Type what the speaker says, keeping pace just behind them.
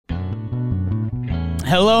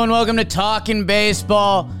Hello and welcome to Talking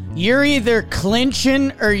Baseball. You're either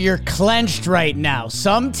clinching or you're clenched right now.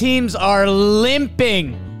 Some teams are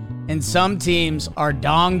limping and some teams are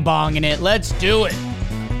dong-bonging it. Let's do it.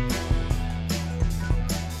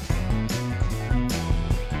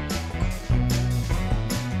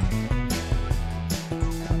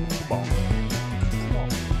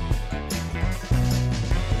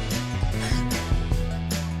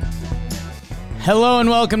 Hello and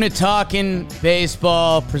welcome to Talking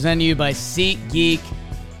Baseball, presented to you by SeatGeek.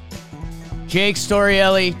 Jake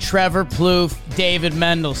Storielli, Trevor Plouffe, David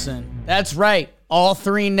Mendelson. That's right. All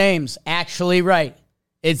three names actually right.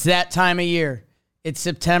 It's that time of year. It's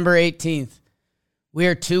September 18th. We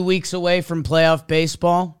are 2 weeks away from playoff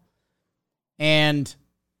baseball, and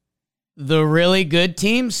the really good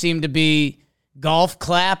teams seem to be golf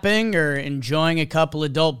clapping or enjoying a couple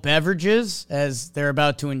adult beverages as they're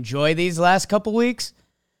about to enjoy these last couple weeks.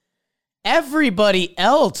 Everybody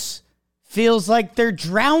else feels like they're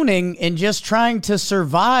drowning and just trying to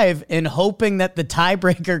survive and hoping that the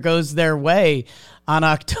tiebreaker goes their way on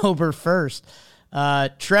October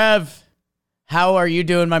 1st. Trev, how are you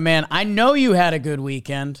doing, my man? I know you had a good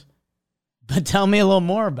weekend, but tell me a little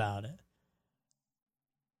more about it.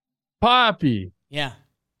 Poppy. Yeah.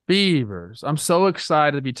 Beavers. I'm so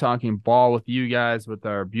excited to be talking ball with you guys, with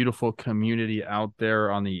our beautiful community out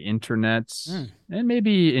there on the internets and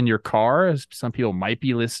maybe in your car, as some people might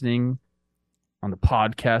be listening on the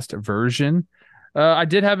podcast version. I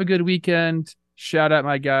did have a good weekend. Shout out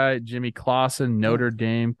my guy, Jimmy Clausen, Notre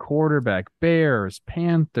Dame quarterback, Bears,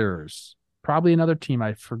 Panthers, probably another team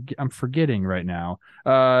I'm forgetting right now.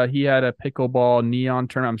 He had a pickleball neon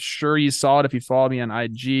tournament. I'm sure you saw it if you follow me on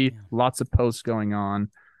IG. Lots of posts going on.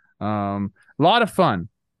 A lot of fun,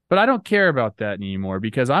 but I don't care about that anymore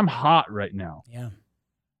because I'm hot right now. Yeah.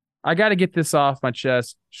 I got to get this off my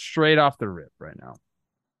chest straight off the rip right now.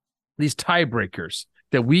 These tiebreakers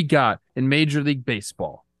that we got in Major League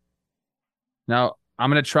Baseball. Now,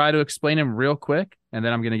 I'm going to try to explain them real quick, and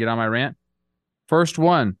then I'm going to get on my rant. First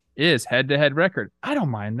one is head-to-head record. I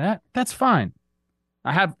don't mind that. That's fine.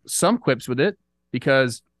 I have some quips with it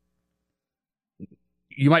because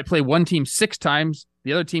you might play one team 6 times.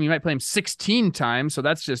 The other team, you might play them 16 times, so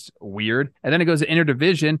that's just weird. And then it goes to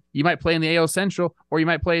interdivision. You might play in the AL Central, or you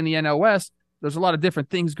might play in the NL West. There's a lot of different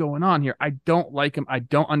things going on here. I don't like them. I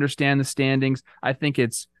don't understand the standings. I think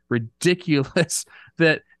it's ridiculous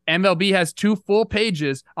that MLB has 2 full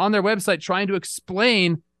pages on their website trying to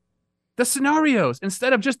explain the scenarios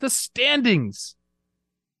instead of just the standings.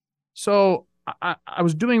 So I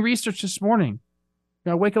was doing research this morning.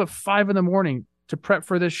 I wake up at 5 a.m. to prep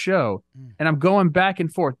for this show. And I'm going back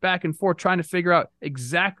and forth, trying to figure out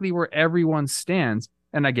exactly where everyone stands.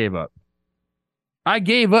 And I gave up. I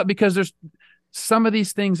gave up because there's some of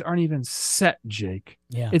these things aren't even set, Jake.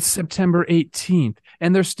 Yeah. It's September 18th,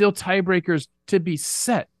 and there's still tiebreakers to be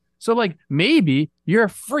set. So, like, maybe you're a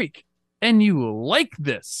freak and you like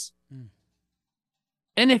this.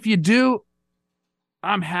 And if you do,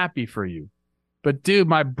 I'm happy for you. But, dude,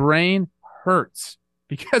 my brain hurts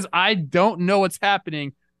because I don't know what's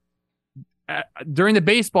happening during the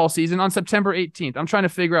baseball season on September 18th. I'm trying to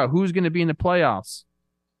figure out who's going to be in the playoffs,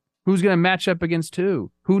 who's going to match up against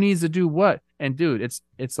who needs to do what. And dude,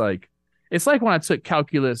 it's like when I took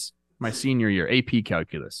calculus my senior year, AP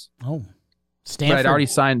calculus. Oh, Stanford. But I'd already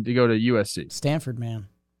signed to go to USC. Stanford, man.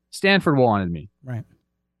 Stanford wanted me. Right.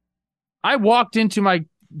 I walked into my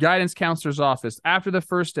guidance counselor's office after the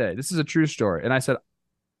first day. This is a true story. And I said,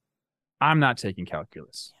 I'm not taking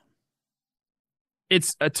calculus. It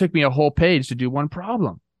took me a whole page to do one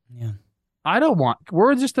problem. Yeah.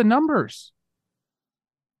 We're just the numbers.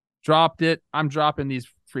 Dropped it. I'm dropping these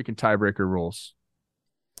freaking tiebreaker rules.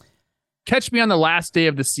 Catch me on the last day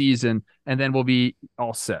of the season, and then we'll be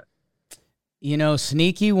all set. You know,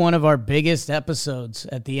 sneaky, one of our biggest episodes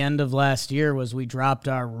at the end of last year was we dropped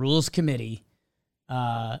our rules committee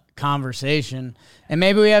conversation. And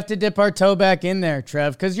maybe we have to dip our toe back in there,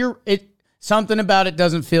 Trev, because something about it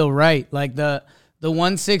doesn't feel right. Like the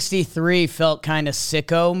 163 felt kind of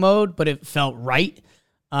sicko mode, but it felt right.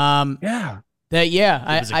 Yeah.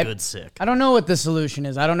 It was a good sick. I don't know what the solution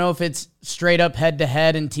is. I don't know if it's straight up head to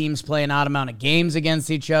head and teams play an odd amount of games against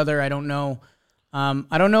each other. I don't know.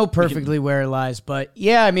 I don't know perfectly where it lies, but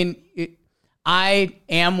yeah, I mean, I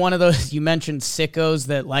am one of those, you mentioned sickos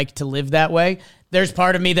that like to live that way. There's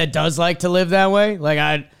part of me that does like to live that way.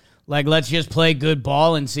 Let's just play good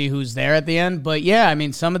ball and see who's there at the end. But yeah, I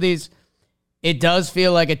mean, some of these, it does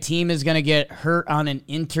feel like a team is going to get hurt on an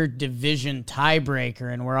interdivision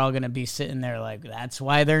tiebreaker, and we're all going to be sitting there like, that's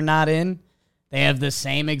why they're not in. They have the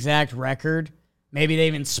same exact record. Maybe they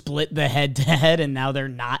even split the head-to-head, and now they're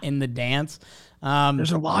not in the dance.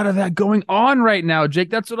 There's a lot of that going on right now, Jake.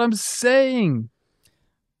 That's what I'm saying.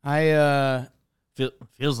 Feels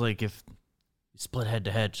like if you split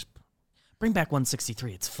head-to-head, just bring back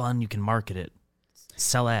 163. It's fun. You can market it.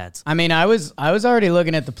 Sell ads. I mean, I was already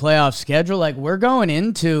looking at the playoff schedule. Like, we're going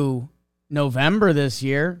into November this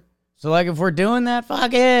year. So, like, if we're doing that,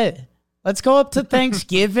 fuck it. Let's go up to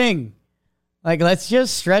Thanksgiving. Like, let's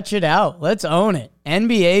just stretch it out. Let's own it.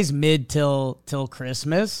 NBA's mid till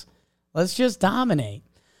Christmas. Let's just dominate.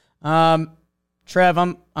 Trev,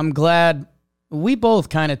 I'm glad we both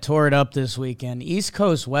kind of tore it up this weekend. East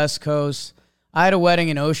Coast, West Coast. I had a wedding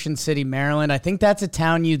in Ocean City, Maryland. I think that's a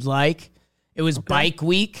town you'd like. It was bike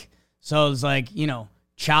week, so it was like,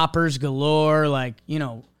 choppers galore, like,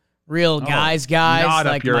 real guys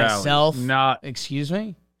like myself. Excuse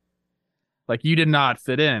me? Like, you did not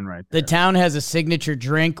fit in right there. The town has a signature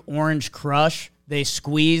drink, Orange Crush. They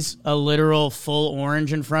squeeze a literal full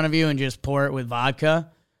orange in front of you and just pour it with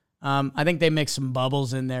vodka. I think they mix some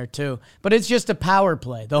bubbles in there too. But it's just a power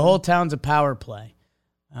play. The whole town's a power play.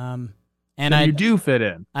 And you do fit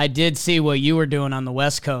in. I did see what you were doing on the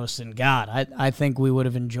West Coast, and God, I think we would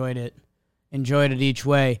have enjoyed it each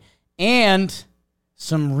way. And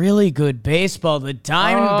some really good baseball. The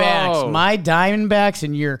Diamondbacks, my Diamondbacks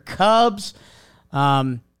and your Cubs.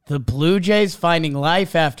 The Blue Jays finding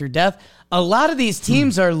life after death. A lot of these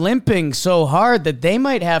teams are limping so hard that they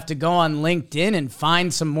might have to go on LinkedIn and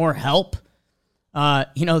find some more help.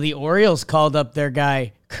 The Orioles called up their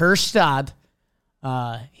guy, Kerstad.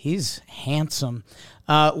 He's handsome.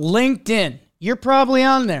 LinkedIn, you're probably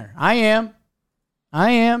on there. I am.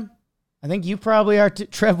 I think you probably are too.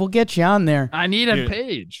 Trev, we'll get you on there. I need a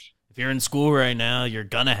page. If you're in school right now, you're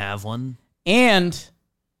gonna have one. And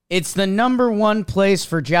it's the number one place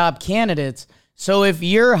for job candidates. So if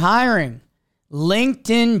you're hiring,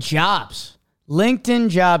 LinkedIn Jobs. LinkedIn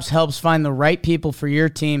Jobs helps find the right people for your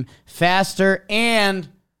team faster and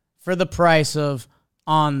for the price of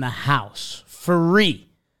on the house. Free.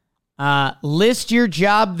 List your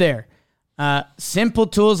job there. Simple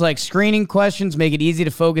tools like screening questions make it easy to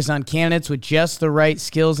focus on candidates with just the right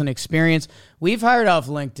skills and experience. We've hired off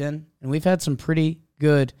LinkedIn, and we've had some pretty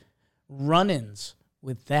good run-ins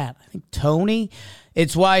with that. I think Tony,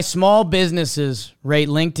 it's why small businesses rate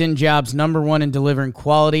LinkedIn Jobs number one in delivering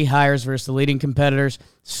quality hires versus the leading competitors.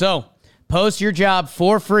 So post your job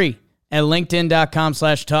for free at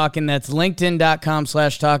linkedin.com/talking. That's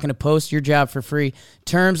linkedin.com/talking to post your job for free.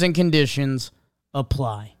 Terms and conditions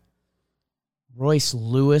apply. Royce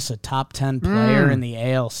Lewis, a top 10 player in the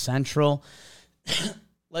AL Central.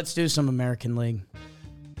 Let's do some American League.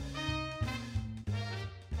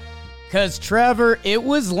 Because, Trevor, it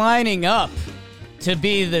was lining up to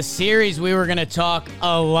be the series we were going to talk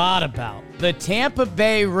a lot about. The Tampa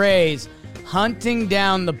Bay Rays hunting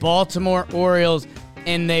down the Baltimore Orioles,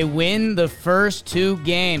 and they win the first two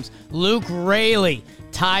games. Luke Raley,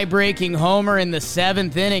 tie-breaking homer in the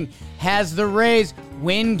 7th inning, has the Rays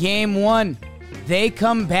win game one. They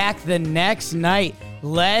come back the next night.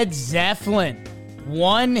 Led Zeppelin,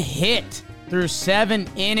 one hit through 7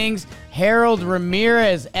 innings. Harold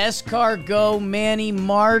Ramirez, Escargot, Manny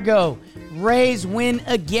Margot. Rays win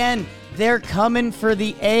again. They're coming for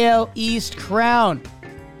the AL East crown.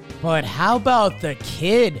 But how about the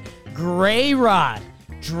kid? Grayrod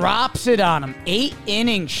drops it on him.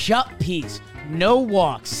 8-inning shut piece. No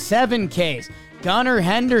walks, 7 Ks. Gunnar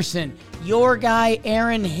Henderson, your guy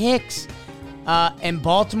Aaron Hicks. And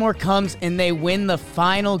Baltimore comes and they win the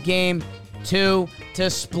final game to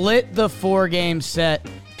split the 4-game set.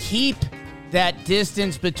 Keep that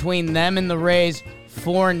distance between them and the Rays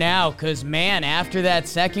for now, because, man, after that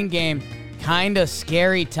second game, kind of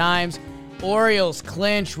scary times. Orioles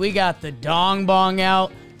clinch. We got the dong bong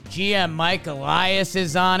out. GM Mike Elias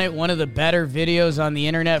is on it. One of the better videos on the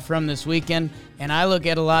internet from this weekend. And I look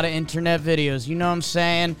at a lot of internet videos. You know what I'm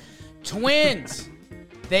saying? Twins.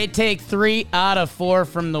 They take 3 out of 4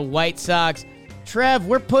 from the White Sox. Trev,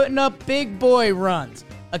 we're putting up big boy runs.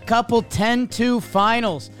 A couple 10-2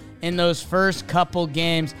 finals in those first couple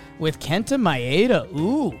games with Kenta Maeda.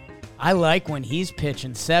 Ooh, I like when he's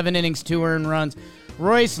pitching. 7 innings, 2 earned runs.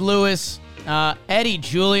 Royce Lewis, Eddie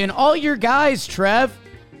Julian, all your guys, Trev.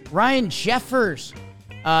 Ryan Jeffers.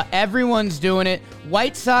 Everyone's doing it.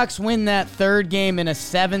 White Sox win that third game in a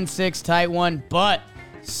 7-6 tight one, but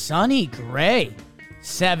Sonny Gray,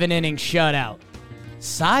 7-inning shutout.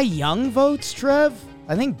 Cy Young votes, Trev?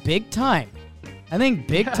 I think big time.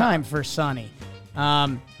 For Sonny.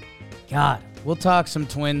 God, we'll talk some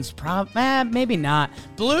Twins. Maybe not.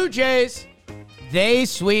 Blue Jays, They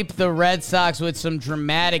sweep the Red Sox with some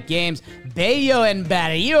dramatic games. Bello and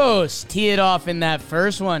Barrios tee it off in that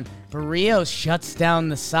first one. Barrios shuts down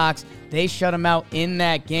the Sox. They shut him out in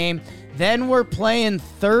that game. Then we're playing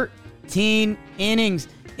 13 innings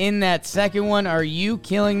in that second one. Are you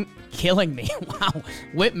killing me? Wow.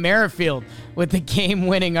 Whit Merrifield with the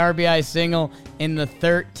game-winning RBI single in the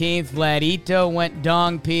 13th. Vladito went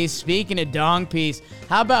dong piece. Speaking of dong piece,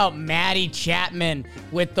 how about Matty Chapman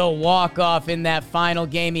with the walk-off in that final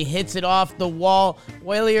game? He hits it off the wall.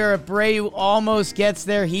 Wilyer Abreu almost gets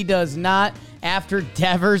there. He does not. After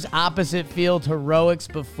Devers' opposite field heroics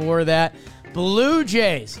before that. Blue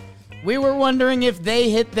Jays, we were wondering if they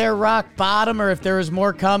hit their rock bottom or if there was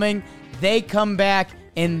more coming. They come back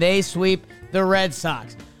and they sweep the Red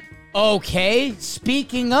Sox. Okay,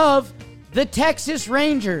 speaking of the Texas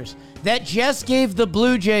Rangers that just gave the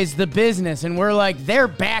Blue Jays the business, and we're like, they're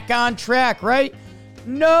back on track, right?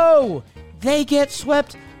 No, they get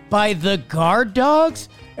swept by the Guard Dogs?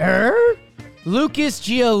 Lucas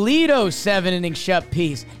Giolito, 7-inning shut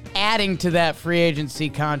piece, adding to that free agency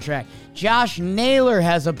contract. Josh Naylor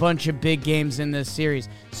has a bunch of big games in this series.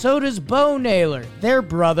 So does Bo Naylor. They're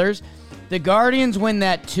brothers. The Guardians win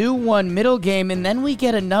that 2-1 middle game, and then we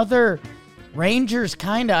get another Rangers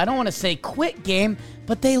I don't want to say quit game,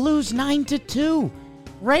 but they lose 9-2.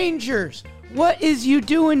 Rangers, what is you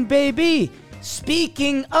doing, baby?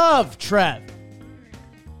 Speaking of, Trev,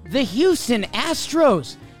 the Houston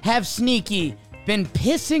Astros have sneaky been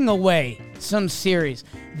pissing away some series.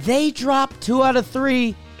 They dropped 2 out of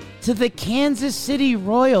 3 to the Kansas City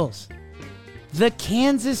Royals. The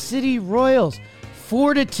Kansas City Royals.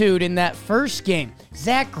 Fortitude in that first game.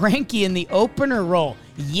 Zach Greinke in the opener role,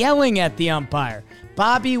 yelling at the umpire.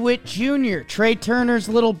 Bobby Witt Jr., Trey Turner's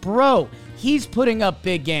little bro, he's putting up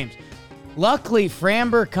big games. Luckily,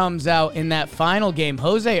 Framber comes out in that final game.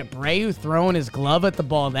 Jose Abreu throwing his glove at the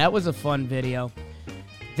ball. That was a fun video.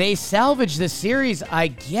 They salvaged the series, I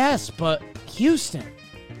guess, but Houston,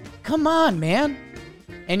 come on, man.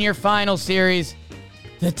 In your final series,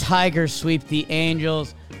 the Tigers sweep the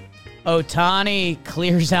Angels. Ohtani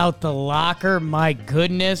clears out the locker. My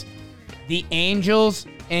goodness. The Angels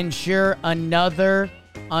ensure another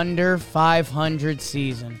under 500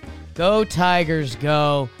 season. Go Tigers,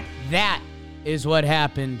 go. That is what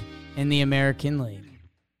happened in the American League.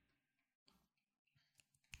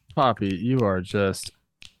 Poppy, you are just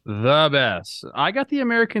the best. I got the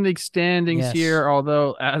American League standings here,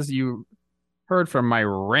 although as you heard from my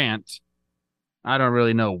rant, I don't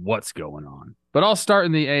really know what's going on. But I'll start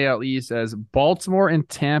in the AL East as Baltimore and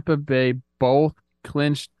Tampa Bay both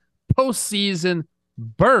clinched postseason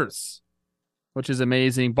berths, which is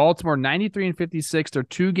amazing. Baltimore 93-56. They're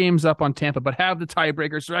 2 games up on Tampa, but have the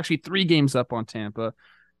tiebreakers. They're actually 3 games up on Tampa.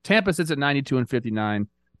 Tampa sits at 92-59.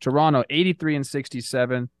 Toronto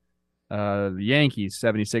 83-67. The Yankees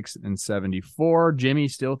 76-74. Jimmy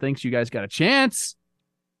still thinks you guys got a chance.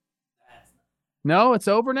 No, it's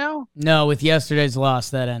over now? No, with yesterday's loss,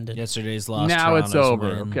 that ended. Yesterday's loss. Now Toronto's it's over.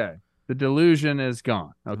 win. Okay. The delusion is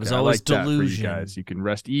gone. Okay. It was I always like that delusion. for you guys. You can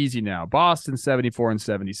rest easy now. Boston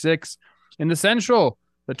 74-76. In the Central,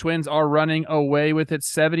 the Twins are running away with it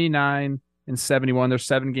 79-71. They're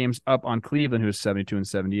 7 games up on Cleveland, who's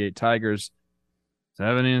 72-78. Tigers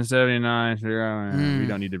 70-79. We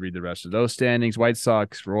don't need to read the rest of those standings. White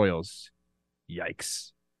Sox, Royals.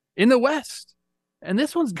 Yikes. In the West. And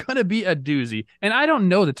this one's going to be a doozy. And I don't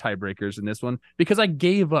know the tiebreakers in this one because I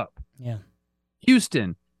gave up. Yeah.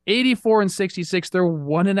 Houston, 84-66. They're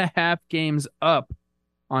 1.5 games up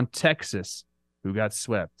on Texas, who got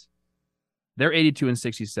swept. They're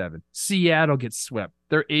 82-67. Seattle gets swept.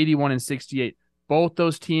 They're 81-68. Both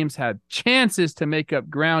those teams had chances to make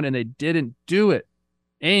up ground, and they didn't do it.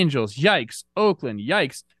 Angels, yikes. Oakland,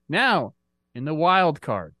 yikes. Now, in the wild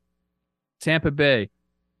card, Tampa Bay,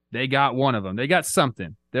 they got one of them. They got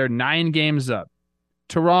something. They're 9 games up.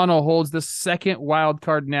 Toronto holds the second wild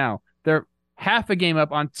card now. They're half a game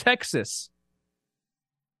up on Texas.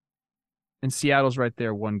 And Seattle's right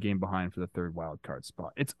there, 1 game behind for the 3rd wild card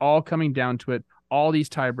spot. It's all coming down to it. All these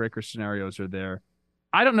tiebreaker scenarios are there.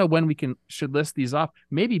 I don't know when we should list these off.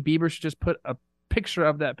 Maybe Bieber should just put a picture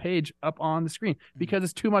of that page up on the screen because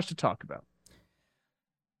it's too much to talk about.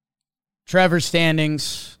 Trevor's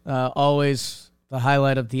standings, always the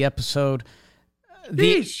highlight of the episode.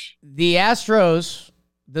 The Astros,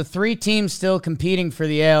 the 3 teams still competing for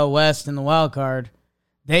the AL West in the wild card,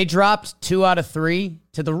 they dropped 2 out of 3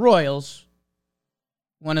 to the Royals,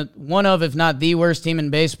 one of, if not the worst team in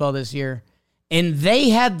baseball this year, and they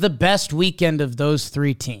had the best weekend of those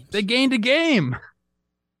 3 teams. They gained a game.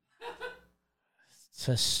 It's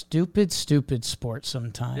a stupid, stupid sport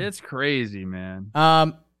sometimes. It's crazy, man.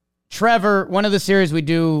 Trevor, one of the series we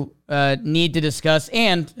do need to discuss,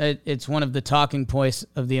 and it's one of the talking points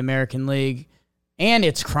of the American League, and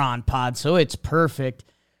it's Cron Pod, so it's perfect.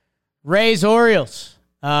 Rays Orioles.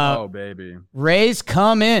 Oh, baby. Rays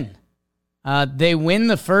come in. They win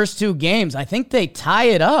the first 2 games. I think they tie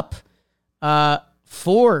it up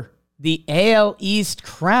for the AL East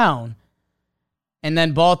crown. And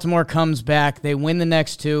then Baltimore comes back. They win the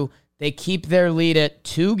next 2. They keep their lead at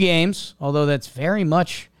 2 games, although that's very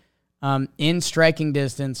much in striking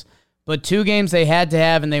distance. But 2 games they had to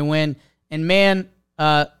have, and they win. And, man,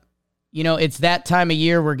 it's that time of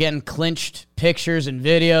year we're getting clinched pictures and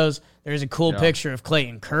videos. There's a cool picture of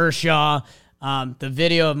Clayton Kershaw. The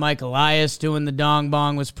video of Mike Elias doing the dong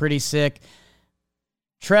bong was pretty sick.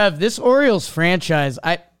 Trev, this Orioles franchise,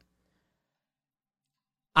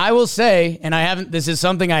 I will say, and this is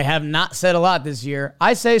something I have not said a lot this year,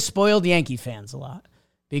 I say spoiled Yankee fans a lot.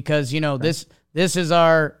 Because, this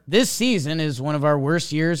season is one of our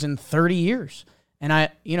worst years in 30 years. And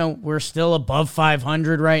we're still above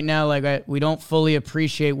 500 right now. We don't fully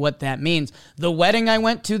appreciate what that means. The wedding I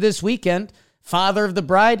went to this weekend, father of the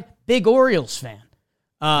bride, big Orioles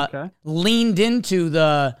fan. Leaned into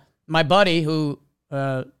my buddy who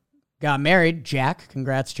got married, Jack.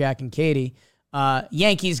 Congrats, Jack and Katie.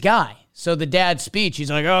 Yankees guy. So the dad's speech, he's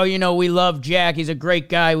like, oh, we love Jack. He's a great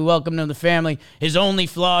guy. We welcome him to the family. His only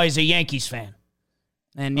flaw is a Yankees fan.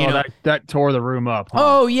 And that tore the room up. Huh?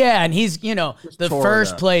 Oh yeah, and he's the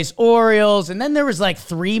first place Orioles, and then there was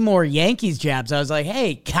 3 more Yankees jabs. I was like,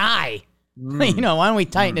 hey Kai, why don't we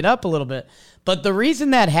tighten it up a little bit? But the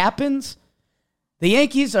reason that happens, the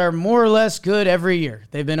Yankees are more or less good every year.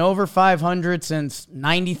 They've been over 500 since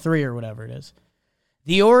 '93 or whatever it is.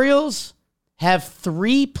 The Orioles have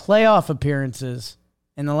 3 playoff appearances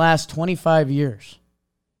in the last 25 years.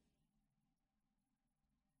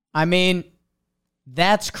 I mean,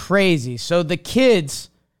 that's crazy. So the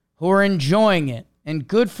kids who are enjoying it, and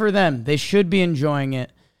good for them, they should be enjoying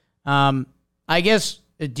it. I guess,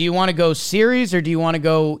 do you want to go series or do you want to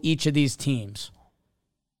go each of these teams?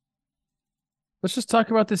 Let's just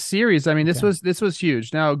talk about this series. I mean, this was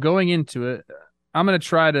huge. Now, going into it, I'm going to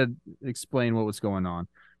try to explain what was going on.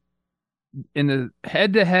 In the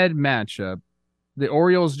head-to-head matchup, the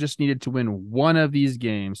Orioles just needed to win one of these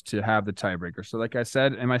games to have the tiebreaker. So like I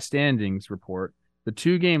said in my standings report, the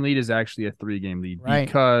 2-game lead is actually a 3-game lead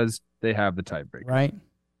because they have the tiebreaker. Right.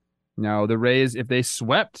 Now, the Rays, if they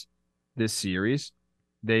swept this series,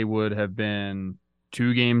 they would have been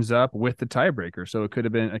 2 games up with the tiebreaker. So it could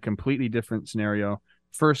have been a completely different scenario.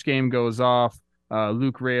 First game goes off.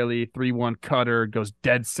 Luke Raley, 3-1 cutter, goes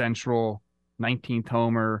dead central, 19th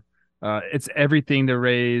homer. It's everything the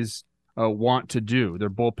Rays want to do.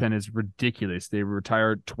 Their bullpen is ridiculous. They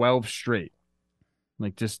retired 12 straight.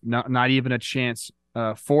 Just not even a chance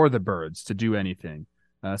for the Birds to do anything.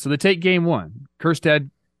 So they take game 1. Kerstead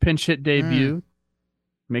pinch hit debut.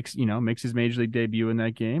 Makes his major league debut in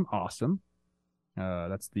that game. Awesome.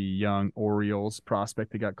 That's the young Orioles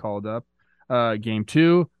prospect that got called up. Game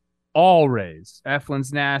 2, all Rays.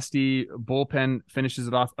 Eflin's nasty. Bullpen finishes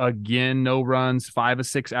it off again. No runs. 5 of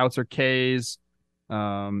 6 outs or Ks.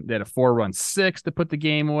 They had a 4-run 6 to put the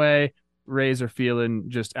game away. Rays are feeling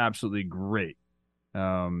just absolutely great.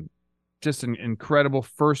 Just an incredible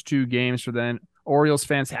first 2 games for them. Orioles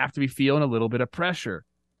fans have to be feeling a little bit of pressure.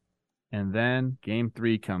 And then game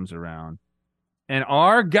 3 comes around. And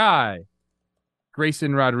our guy,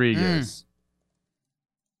 Grayson Rodriguez.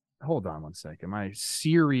 Hold on one second. My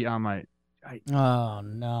Siri on my... Oh,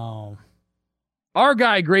 no. Our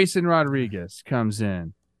guy, Grayson Rodriguez, comes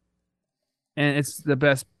in. And it's the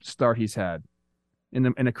best start he's had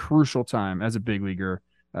in a crucial time as a big leaguer.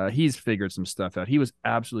 He's figured some stuff out. He was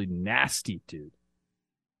absolutely nasty, dude.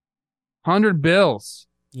 100 bills.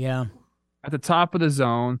 Yeah. At the top of the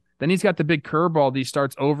zone. Then he's got the big curveball that he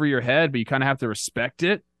starts over your head, but you kind of have to respect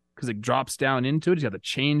it because it drops down into it. He's got the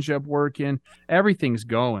changeup working. Everything's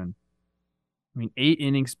going. I mean, 8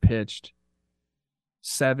 innings pitched,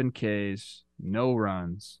 7 Ks, no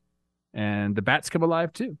runs, and the bats come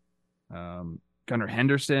alive too. Gunnar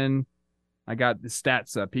Henderson, I got the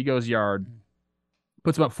stats up. He goes yard,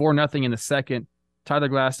 puts about 4-0 in the second. Tyler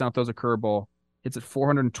Glasnow throws a curveball, hits it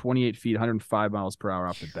 428 feet, 105 miles per hour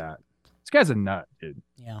off the bat. This guy's a nut, dude.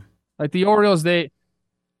 Yeah. Like the Orioles, they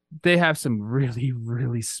have some really,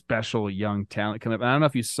 really special young talent coming up. And I don't know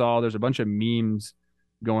if you saw, there's a bunch of memes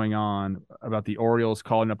going on about the Orioles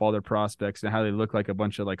calling up all their prospects and how they look like a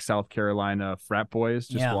bunch of South Carolina frat boys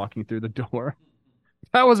just walking through the door.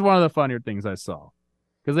 That was one of the funnier things I saw.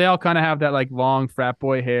 because they all kind of have that like long frat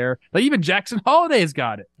boy hair. Like even Jackson Holiday's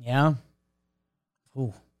got it. Yeah.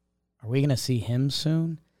 Ooh. Are we going to see him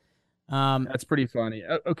soon? That's pretty funny.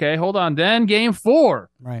 Okay, hold on. Then game 4.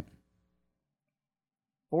 Right.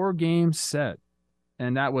 4-game set.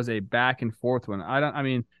 And that was a back and forth one. I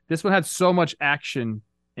mean, this one had so much action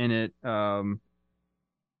in it.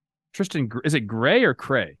 Tristan, is it Gray or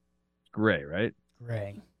Cray? Gray, right?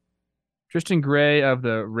 Gray. Tristan Gray of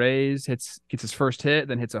the Rays gets his first hit,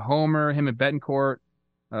 then hits a homer. Him and Betancourt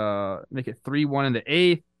make it 3-1 in the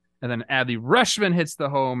 8th. And then Adley Rutschman hits the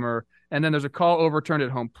homer. And then there's a call overturned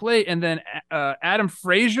at home plate. And then Adam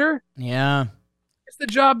Frazier gets the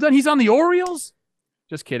job done. He's on the Orioles.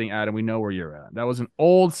 Just kidding, Adam. We know where you're at. That was an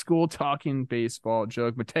old school talking baseball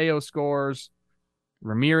joke. Mateo scores.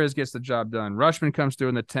 Ramirez gets the job done. Rutschman comes through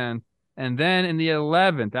in the 10th. And then in the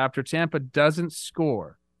 11th, after Tampa doesn't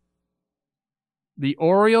score, the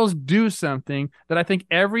Orioles do something that I think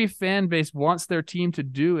every fan base wants their team to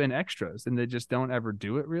do in extras, and they just don't ever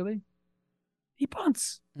do it, really. He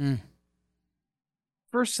punts.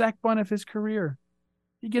 First sack bunt of his career.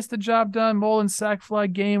 He gets the job done. Mullins sack fly,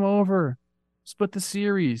 game over. Split the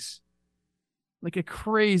series. Like a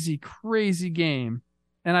crazy, crazy game.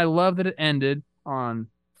 And I love that it ended on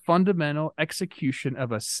fundamental execution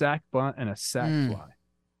of a sack bunt and a sack fly.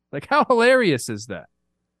 Like, how hilarious is that?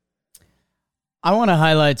 I want to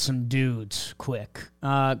highlight some dudes quick.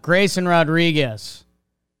 Grayson Rodriguez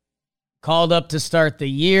called up to start the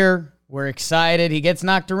year. We're excited. He gets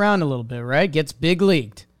knocked around a little bit, right? Gets big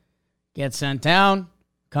leagued. Gets sent down.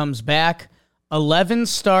 Comes back. 11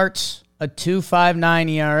 starts, a 2.59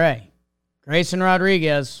 ERA. Grayson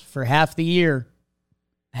Rodriguez, for half the year,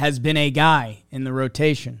 has been a guy in the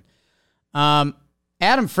rotation.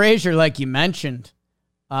 Adam Frazier, like you mentioned,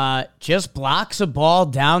 just blocks a ball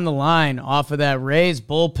down the line off of that Rays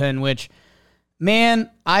bullpen, which, man,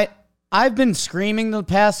 I've been screaming the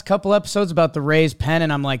past couple episodes about the Rays pen,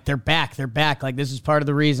 and I'm like, they're back. Like, this is part of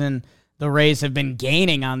the reason the Rays have been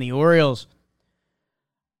gaining on the Orioles.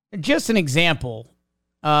 Just an example,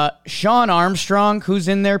 Sean Armstrong, who's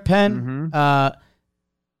in their pen,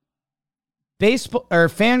 baseball or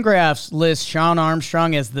Fangraphs lists Sean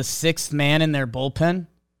Armstrong as the 6th man in their bullpen.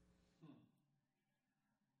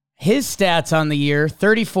 His stats on the year,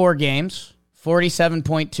 34 games,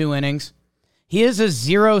 47.2 innings. He is a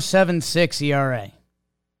 0.76 ERA.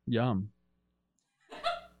 Yum.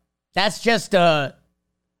 That's just a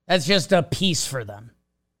piece for them.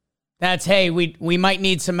 That's, hey, we might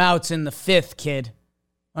need some outs in the 5th, kid.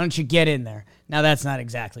 Why don't you get in there? Now, that's not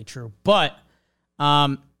exactly true. But,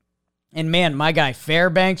 and man, my guy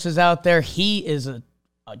Fairbanks is out there. He is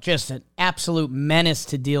just an absolute menace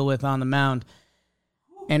to deal with on the mound.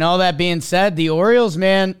 And all that being said, the Orioles,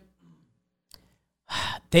 man,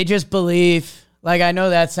 they just believe. Like, I know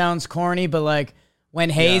that sounds corny, but like when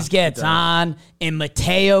Hayes gets on and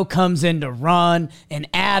Mateo comes in to run and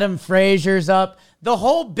Adam Frazier's up, the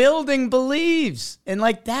whole building believes. And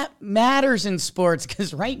like that matters in sports,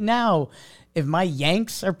 because right now, if my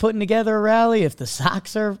Yanks are putting together a rally, if the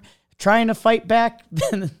Sox are trying to fight back,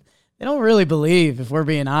 then they don't really believe, if we're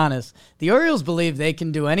being honest. The Orioles believe they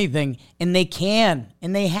can do anything, and they can,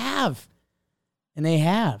 and they have. And they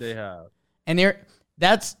have. They have. And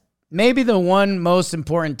that's maybe the one most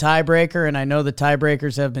important tiebreaker, and I know the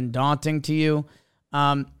tiebreakers have been daunting to you,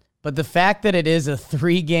 but the fact that it is a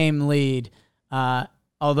 3-game lead,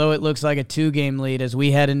 although it looks like a 2-game lead as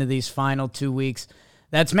we head into these final 2 weeks,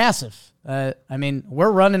 that's massive. I mean, we're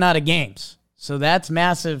running out of games, so that's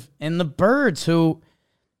massive. And the Birds, who...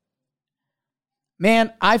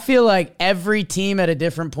 Man, I feel like every team at a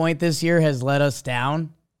different point this year has let us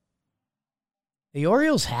down. The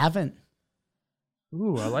Orioles haven't.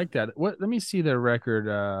 Ooh, I like that. Let me see their record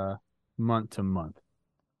month to month.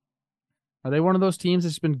 Are they one of those teams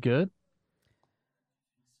that's been good?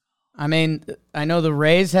 I mean, I know the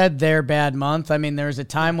Rays had their bad month. I mean, there was a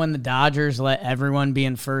time when the Dodgers let everyone be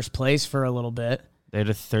in first place for a little bit. They had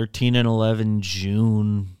a 13-11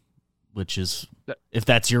 June, which is, if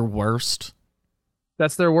that's your worst...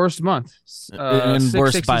 That's their worst month. And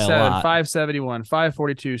worst by a lot. 571,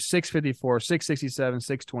 542, 654, 667,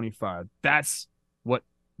 625. That's what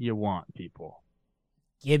you want, people.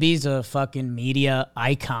 Gibby's a fucking media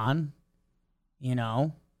icon, you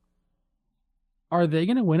know. Are they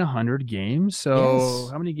going to win 100 games? So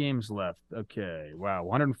Yes. How many games left? Okay, wow,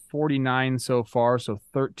 149 so far, so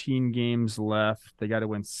 13 games left. They got to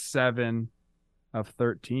win 7 of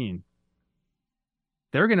 13.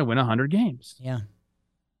 They're going to win 100 games. Yeah.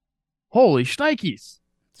 Holy shnikes.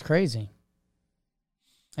 It's crazy.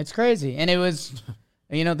 It's crazy. And it was,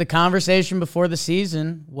 you know, the conversation before the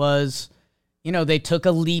season was, they took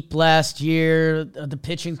a leap last year. The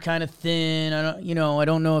pitching's kind of thin. I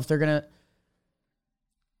don't know if they're going to.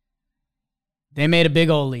 They made a big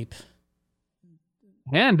old leap.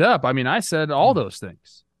 Hand up. I mean, I said all those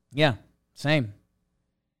things. Yeah, same.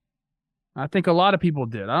 I think a lot of people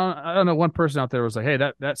did. I don't know. One person out there was like, "Hey,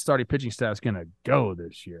 that starting pitching staff is gonna go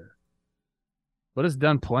this year," but it's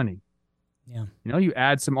done plenty. Yeah, you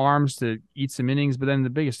add some arms to eat some innings, but then the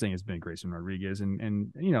biggest thing has been Grayson Rodriguez,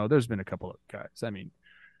 and there's been a couple of guys. I mean,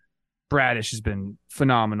 Bradish has been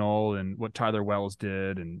phenomenal, and what Tyler Wells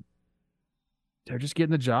did, and they're just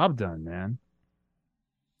getting the job done, man.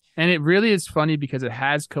 And it really is funny because it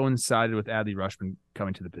has coincided with Adley Rutschman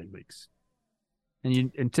coming to the big leagues.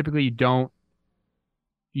 And typically you don't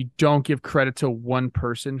give credit to one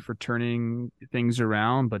person for turning things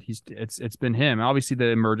around, but it's been him. Obviously the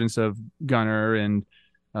emergence of Gunnar and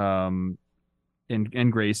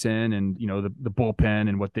Grayson and the bullpen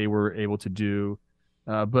and what they were able to do.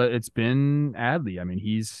 But it's been Adley. I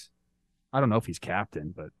mean, I don't know if he's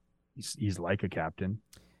captain, but he's like a captain.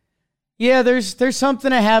 Yeah, there's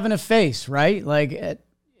something to having a face, right? Like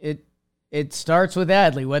it starts with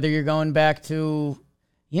Adley, whether you're going back to,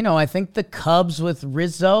 I think the Cubs with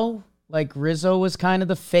Rizzo, like Rizzo was kind of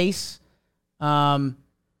the face. The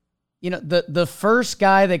first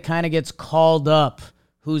guy that kind of gets called up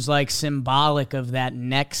who's like symbolic of that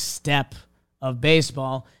next step of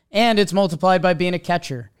baseball, and it's multiplied by being a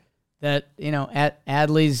catcher. That,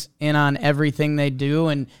 Adley's in on everything they do.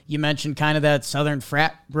 And you mentioned kind of that Southern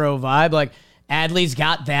frat bro vibe. Like, Adley's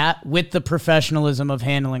got that with the professionalism of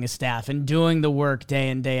handling a staff and doing the work day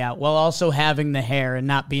in, day out, while also having the hair and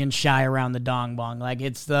not being shy around the dong bong. Like,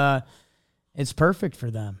 it's perfect for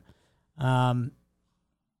them. God,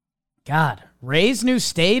 Rays' new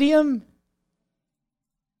stadium?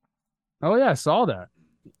 Oh, yeah, I saw that.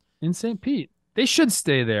 In St. Pete. They should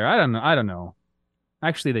stay there. I don't know.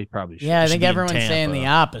 Actually, they probably should. Yeah, I think everyone's saying the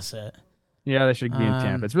opposite. Yeah, they should be in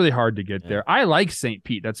Tampa. It's really hard to get there. I like St.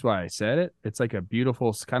 Pete. That's why I said it. It's like a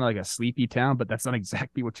beautiful, kind of like a sleepy town, but that's not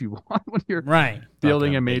exactly what you want when you're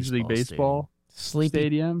building a Major League Baseball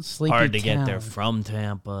stadium. Sleepy hard to town. get there from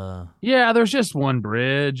Tampa. Yeah, there's just one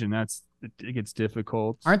bridge, and it gets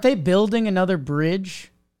difficult. Aren't they building another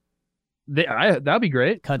bridge? That'd be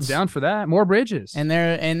great. I'm down for that. More bridges. And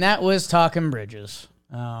that was talking bridges.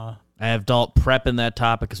 I have Dalt prepping that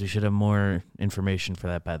topic because we should have more information for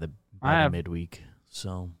that by the midweek.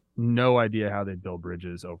 So no idea how they build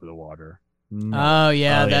bridges over the water. No. Oh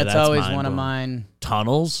yeah, that's always one of mine.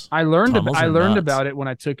 Tunnels. I learned about it when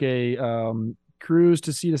I took a cruise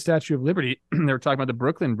to see the Statue of Liberty. They were talking about the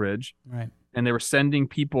Brooklyn Bridge, right? And they were sending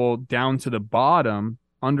people down to the bottom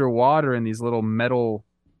underwater in these little metal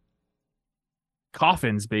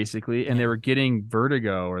coffins, basically, and they were getting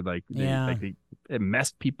vertigo or it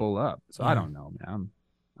messed people up. So I don't know, man.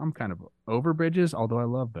 I'm kind of over bridges, although I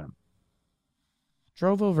love them.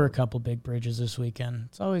 Drove over a couple big bridges this weekend.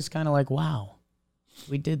 It's always kind of like, wow,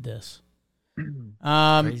 we did this.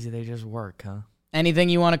 Crazy they just work, huh? Anything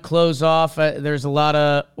you want to close off? There's a lot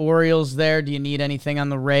of Orioles there. Do you need anything on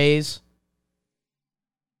the Rays?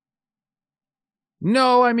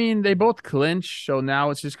 No, I mean, they both clinch, so now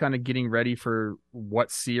it's just kind of getting ready for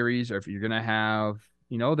what series, or if you're going to have,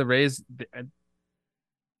 the Rays.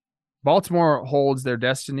 Baltimore holds their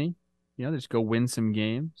destiny. They just go win some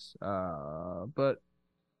games. But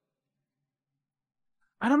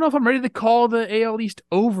I don't know if I'm ready to call the AL East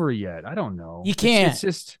over yet. I don't know. You can't. It's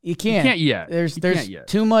just you can't. You can't yet. There's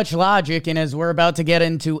too much logic, and as we're about to get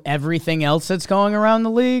into everything else that's going around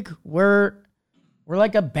the league, we're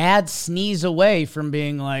like a bad sneeze away from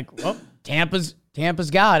being like, well, Tampa's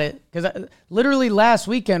got it. Because literally last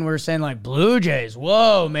weekend we were saying like Blue Jays,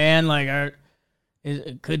 whoa, man, like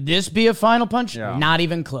could this be a final punch? Yeah. Not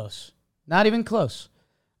even close. Not even close.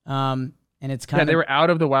 And it's kind of they were out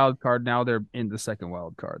of the wild card. Now they're in the second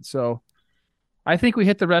wild card. So I think we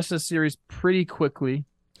hit the rest of the series pretty quickly.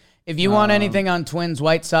 If you want anything on Twins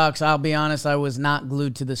White Sox, I'll be honest, I was not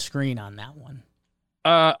glued to the screen on that one.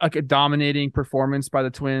 Like a dominating performance by the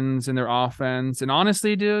Twins and their offense. And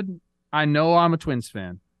honestly, dude, I know I'm a Twins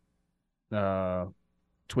fan.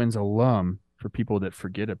 Twins alum for people that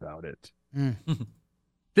forget about it.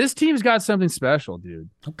 This team's got something special, dude.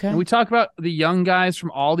 Okay. And we talk about the young guys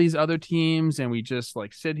from all these other teams, and we just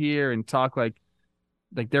like sit here and talk like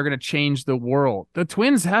they're going to change the world. The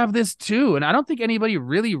Twins have this too, and I don't think anybody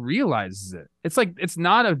really realizes it. It's like it's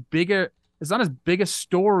not as big a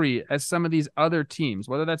story as some of these other teams,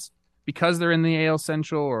 whether that's because they're in the AL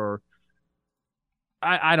Central or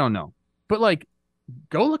I don't know. But like,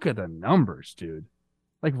 go look at the numbers, dude.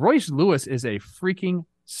 Like Royce Lewis is a freaking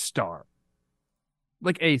star.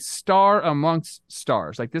 like a star amongst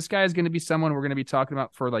stars. Like this guy is going to be someone we're going to be talking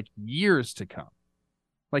about for like years to come.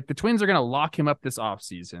 Like the Twins are going to lock him up this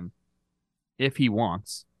offseason if he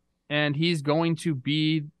wants, and he's going to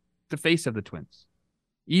be the face of the Twins,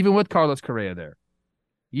 even with Carlos Correa there,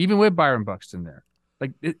 even with Byron Buxton there.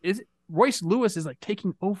 Like Royce Lewis is like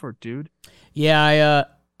taking over, dude. Yeah,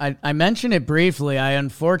 I mentioned it briefly. I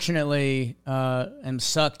unfortunately am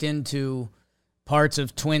sucked into parts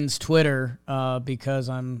of Twins Twitter because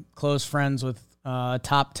I'm close friends with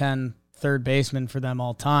top 10 third baseman for them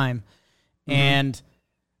all time. Mm-hmm. And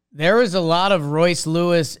there was a lot of Royce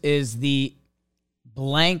Lewis is the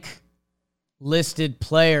blank listed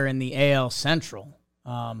player in the AL Central.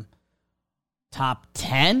 Top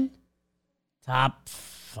 10? Top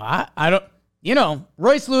 5?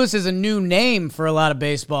 Royce Lewis is a new name for a lot of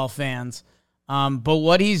baseball fans. But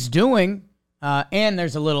what he's doing, and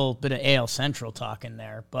there's a little bit of AL Central talk in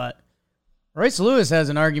there, but Royce Lewis has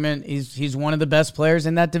an argument. He's one of the best players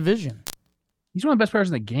in that division. He's one of the best players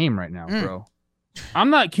in the game right now, bro. I'm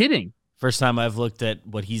not kidding. First time I've looked at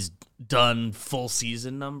what he's done full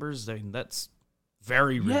season numbers. I mean, that's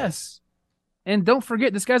very real. Yes. And don't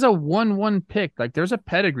forget, this guy's a 1-1 pick. Like, there's a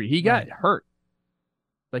pedigree. He got hurt.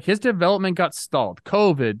 Like, his development got stalled.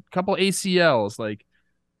 COVID, couple ACLs. Like,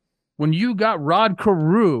 when you got Rod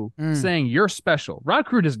Carew saying you're special, Rod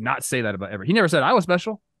Carew does not say that about ever. He never said I was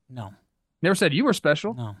special. No. Never said you were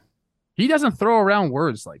special. No. He doesn't throw around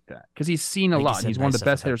words like that because he's seen a lot. He's one of the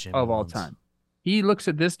best hitters of all Jones. time. He looks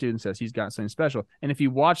at this dude and says he's got something special. And if you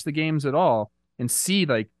watch the games at all and see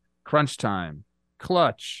like crunch time,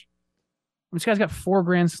 clutch, this guy's got 4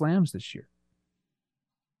 grand slams this year.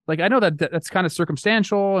 Like, I know that's kind of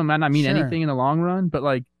circumstantial and might not mean anything in the long run, but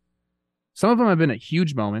like some of them have been at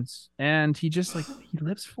huge moments, and he just like he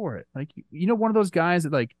lives for it. Like, one of those guys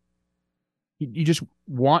that like you just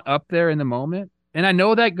want up there in the moment. And I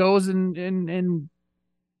know that goes and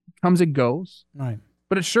comes and goes. Right.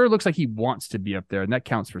 But it sure looks like he wants to be up there, and that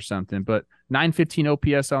counts for something. But 915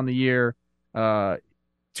 OPS on the year,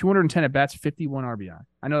 210 at bats, 51 RBI.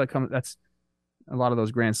 I know that's a lot of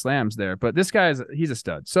those grand slams there, but this he's a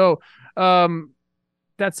stud. So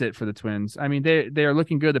that's it for the Twins. I mean, they are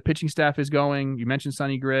looking good. The pitching staff is going. You mentioned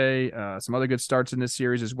Sonny Gray, some other good starts in this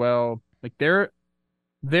series as well. Like they're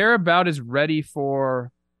about as ready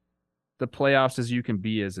for the playoffs as you can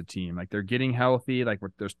be as a team. Like, they're getting healthy. Like,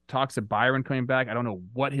 there's talks of Byron coming back. I don't know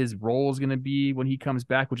what his role is going to be when he comes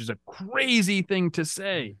back, which is a crazy thing to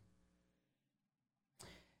say.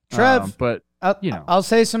 Trev, but I'll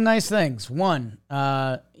say some nice things. One,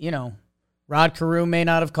 Rod Carew may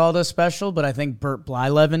not have called us special, but I think Bert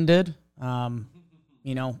Blyleven did. I'm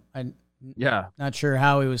not sure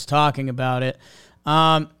how he was talking about it.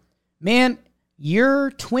 Man,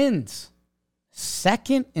 your Twins,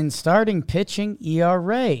 second in starting pitching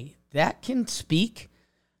ERA. That can speak.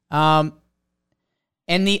 And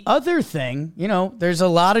the other thing, there's a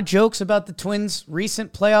lot of jokes about the Twins'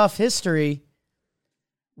 recent playoff history.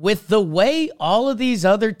 With the way all of these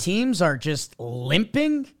other teams are just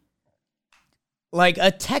limping, like a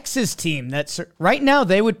Texas team that's right now,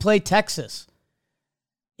 they would play Texas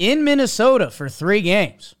in Minnesota for 3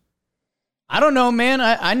 games. I don't know, man.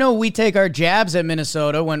 I know we take our jabs at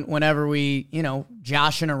Minnesota whenever we,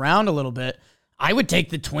 joshing around a little bit. I would take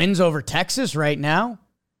the Twins over Texas right now.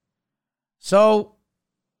 So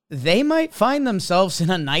they might find themselves in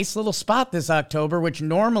a nice little spot this October, which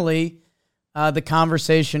normally the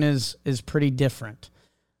conversation is pretty different.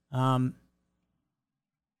 I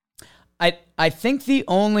think the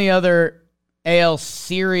only other AL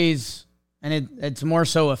series, and it's more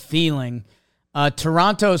so a feeling,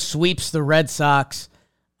 Toronto sweeps the Red Sox.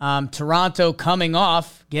 Toronto coming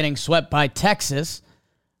off getting swept by Texas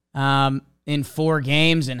in 4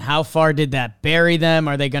 games, and how far did that bury them?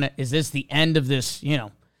 Is this the end of this,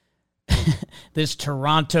 this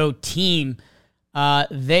Toronto team?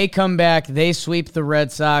 They come back, they sweep the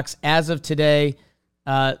Red Sox. As of today,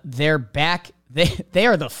 they're back. They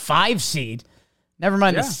are the 5 seed. Never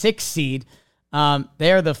mind the 6 seed.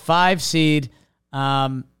 They are the 5 seed.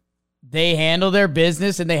 They handle their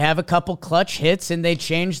business, and they have a couple clutch hits, and they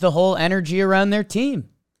change the whole energy around their team.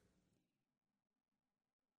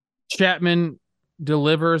 Chapman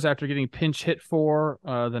delivers after getting pinch hit for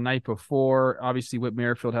the night before. Obviously, Whit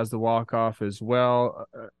Merrifield has the walk-off as well.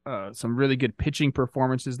 Some really good pitching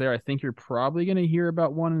performances there. I think you're probably going to hear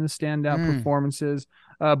about one of the standout performances.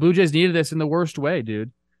 Blue Jays needed this in the worst way,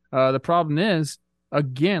 dude. The problem is,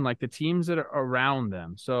 again, like the teams that are around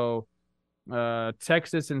them. So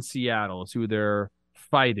Texas and Seattle is who they're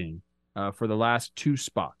fighting for the last 2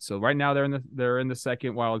 spots. So right now they're in the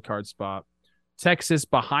second wild card spot. Texas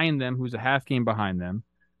behind them, who's a half game behind them,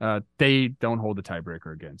 they don't hold the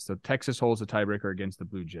tiebreaker against. So Texas holds the tiebreaker against the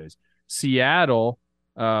Blue Jays. Seattle,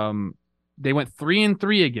 they went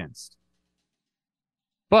 3-3 against.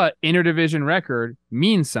 But interdivision record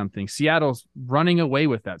means something. Seattle's running away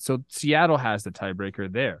with that. So Seattle has the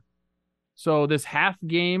tiebreaker there. So this half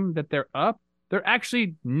game that they're up, they're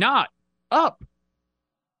actually not up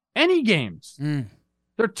any games.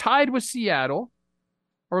 They're tied with Seattle,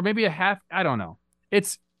 or maybe a half. I don't know.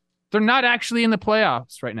 They're not actually in the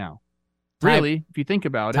playoffs right now. Really, if you think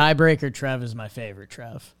about it. Tiebreaker Trev is my favorite,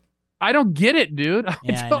 Trev. I don't get it, dude. I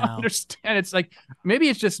don't know. understand. It's like, maybe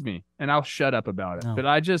it's just me, and I'll shut up about it. No. But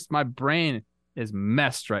my brain is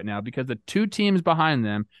messed right now because the two teams behind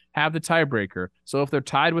them have the tiebreaker. So if they're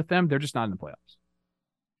tied with them, they're just not in the playoffs.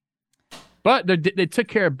 But they took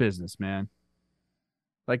care of business, man.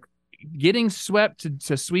 Like, getting swept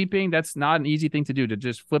to sweeping, that's not an easy thing to do, to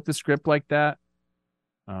just flip the script like that.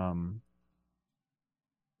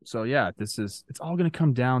 So yeah, it's all going to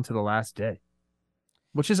come down to the last day,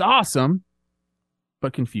 which is awesome,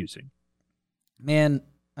 but confusing. Man,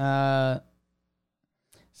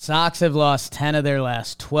 Sox have lost 10 of their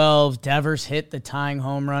last 12. Devers hit the tying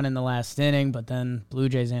home run in the last inning, but then Blue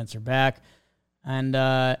Jays answer back. And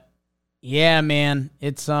yeah, man,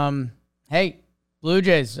 it's hey, Blue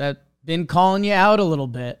Jays, I've been calling you out a little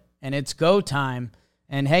bit, and it's go time.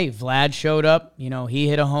 And hey, Vlad showed up. You know, he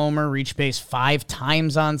hit a homer, reached base 5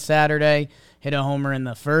 times on Saturday, hit a homer in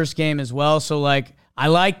the first game as well. So, like, I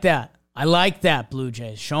like that. I like that, Blue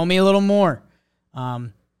Jays. Show me a little more.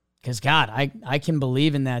 Because, God, I can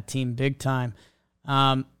believe in that team big time.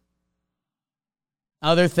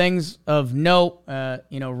 Other things of note,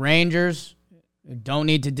 Rangers don't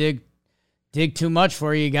need to dig too much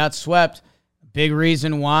for you. You got swept. Big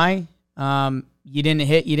reason why. You didn't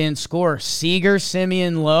hit, you didn't score. Seager,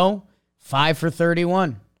 Simeon, Lowe, 5 for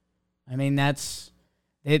 31. I mean, they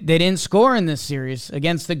didn't score in this series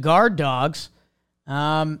against the guard dogs.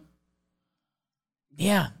 Yeah.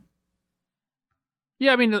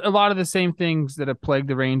 Yeah, I mean, a lot of the same things that have plagued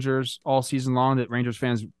the Rangers all season long that Rangers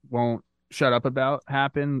fans won't shut up about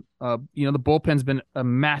happen. The bullpen's been a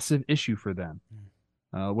massive issue for them.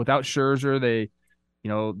 Without Scherzer, they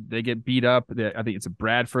get beat up. I think it's a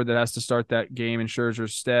Bradford that has to start that game in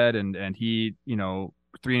Scherzer's stead, and he,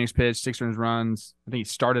 3 innings pitched, 6 runs. I think he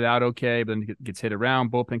started out okay, but then gets hit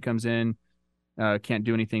around. Bullpen comes in, can't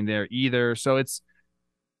do anything there either. So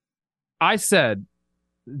I said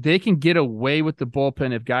they can get away with the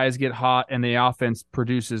bullpen if guys get hot and the offense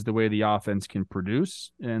produces the way the offense can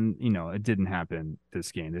produce. And, it didn't happen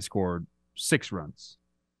this game. They scored 6 runs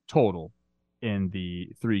total in the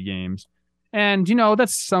 3 games. And,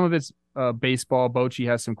 that's some of it's baseball. Bochy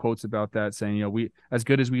has some quotes about that saying, we, as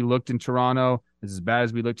good as we looked in Toronto, is as bad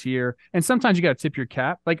as we looked here. And sometimes you got to tip your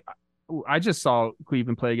cap. Like, I just saw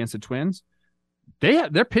Cleveland play against the Twins.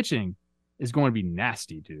 Their pitching is going to be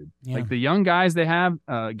nasty, dude. Yeah. Like, the young guys they have,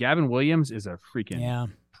 Gavin Williams is a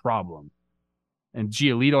freaking problem. And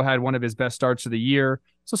Giolito had one of his best starts of the year.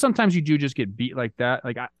 So sometimes you do just get beat like that.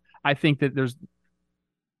 Like, I think that there's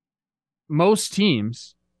most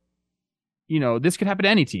teams, this could happen to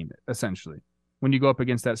any team, essentially, when you go up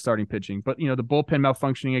against that starting pitching. But, the bullpen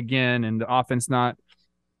malfunctioning again and the offense not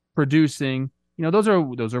producing, those are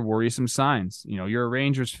worrisome signs. You're a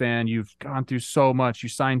Rangers fan. You've gone through so much. You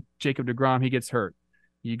signed Jacob deGrom. He gets hurt.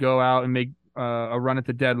 You go out and make a run at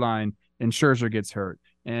the deadline, and Scherzer gets hurt.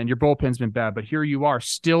 And your bullpen's been bad. But here you are,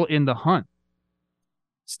 still in the hunt.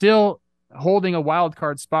 Still holding a wild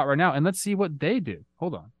card spot right now. And let's see what they do.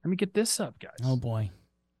 Hold on. Let me get this up, guys. Oh, boy.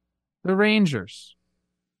 The Rangers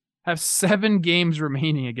have 7 games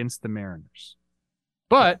remaining against the Mariners.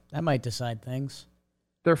 But that might decide things.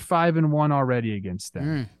 They're 5-1 already against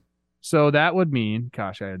them. So that would mean,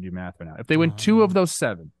 gosh, I got to do math right now. If they win 2 of those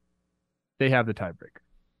 7, they have the tiebreaker.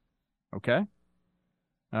 Okay?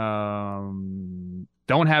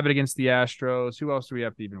 Don't have it against the Astros. Who else do we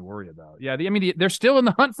have to even worry about? Yeah, they're still in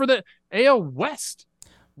the hunt for the AL West.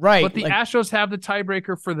 Right. But the Astros have the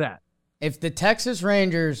tiebreaker for that. If the Texas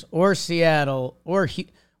Rangers or Seattle or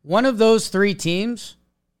one of those 3 teams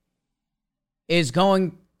is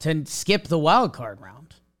going to skip the wild card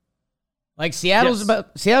round, like Seattle's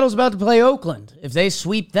about to play Oakland. If they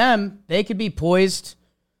sweep them, they could be poised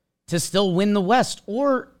to still win the West,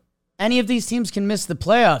 or any of these teams can miss the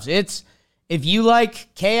playoffs. If you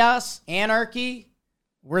like chaos, anarchy,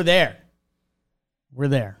 we're there. We're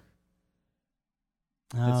there.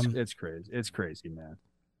 It's crazy. It's crazy, man.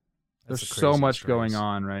 There's so much going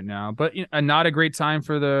on right now, but not a great time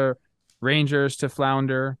for the Rangers to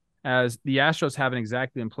flounder, as the Astros haven't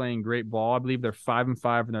exactly been playing great ball. I believe they're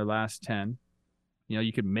 5-5 in their last 10.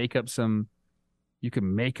 You could make up some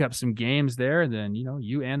games there, and then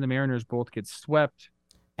you and the Mariners both get swept.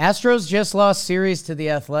 Astros just lost series to the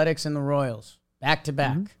Athletics and the Royals back to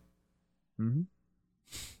back. Mm-hmm.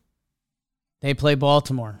 They play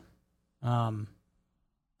Baltimore, and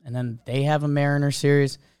then they have a Mariner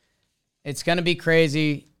series. It's gonna be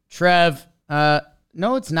crazy, Trev.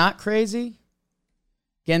 No, it's not crazy.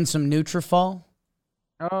 Getting some Nutrafol.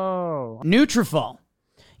 Oh, Nutrafol.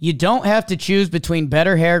 You don't have to choose between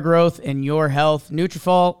better hair growth and your health.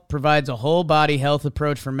 Nutrafol provides a whole body health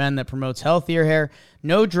approach for men that promotes healthier hair.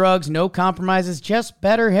 No drugs, no compromises, just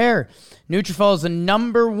better hair. Nutrafol is the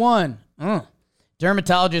 #1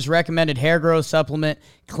 dermatologist recommended hair growth supplement,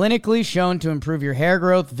 clinically shown to improve your hair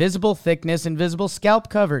growth, visible thickness, and visible scalp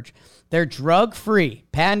coverage. Their drug-free,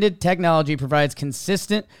 patented technology provides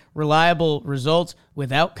consistent, reliable results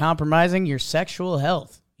without compromising your sexual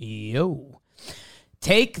health. Yo.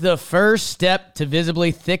 Take the first step to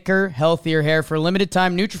visibly thicker, healthier hair. For a limited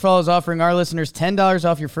time, Nutrafol is offering our listeners $10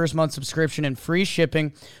 off your first month subscription and free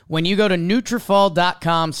shipping when you go to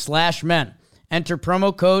Nutrafol.com/men. Enter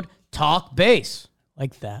promo code TALKBASE.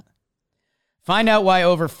 Like that. Find out why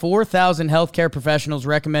over 4,000 healthcare professionals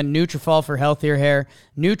recommend Nutrafol for healthier hair.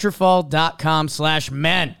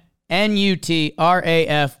 Nutrafol.com/men.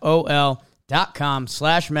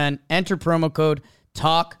 Nutrafol.com/men. Enter promo code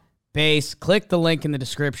TALKBASE. Click the link in the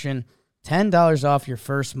description. $10 off your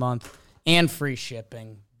first month and free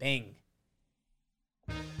shipping. Bing.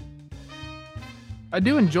 I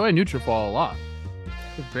do enjoy Nutrafol a lot.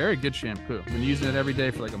 It's a very good shampoo. I've been using it every day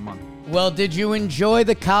for like a month. Well, did you enjoy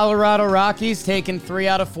the Colorado Rockies taking 3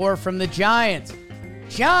 out of 4 from the Giants?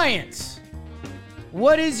 Giants!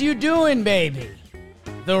 What is you doing, baby?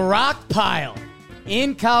 The rock pile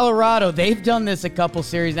in Colorado. They've done this a couple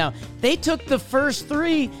series now. They took the first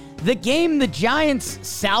 3. The game the Giants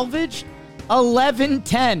salvaged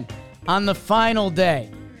 11-10 on the final day.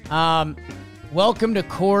 Welcome to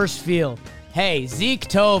Coors Field. Hey, Zeke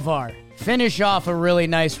Tovar, finish off a really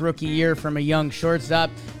nice rookie year from a young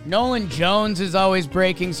shortstop. Nolan Jones is always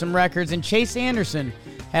breaking some records, and Chase Anderson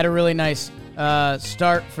had a really nice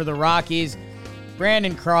start for the Rockies.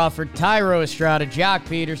 Brandon Crawford, Tyro Estrada, Jock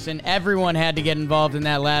Peterson, everyone had to get involved in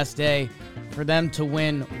that last day for them to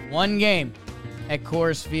win one game at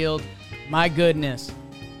Coors Field. My goodness.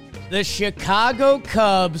 The Chicago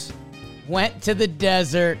Cubs went to the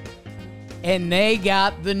desert, and they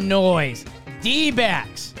got the noise.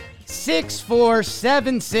 D-backs. 6-4,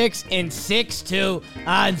 7-6, and 6-2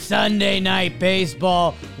 on Sunday Night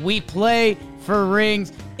Baseball. We play for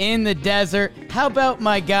rings in the desert. How about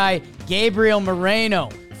my guy, Gabriel Moreno?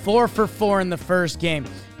 4 for 4 in the first game.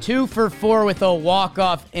 2 for 4 with a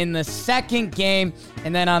walk-off in the second game.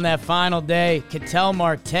 And then on that final day, Ketel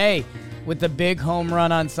Marte with the big home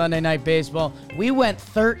run on Sunday Night Baseball. We went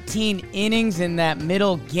 13 innings in that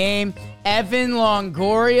middle game. Evan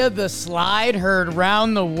Longoria, the slide, heard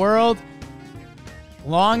round the world.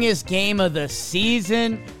 Longest game of the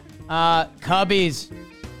season. Cubbies,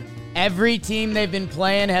 every team they've been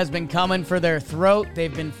playing has been coming for their throat.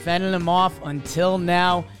 They've been fending them off until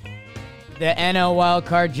now. The NL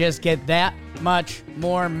wildcard just get that much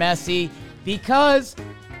more messy because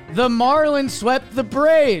the Marlins swept the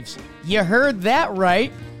Braves. You heard that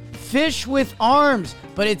right. Fish with arms,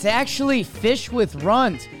 but it's actually fish with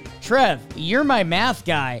runs. Trev, you're my math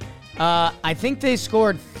guy. I think they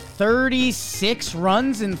scored 36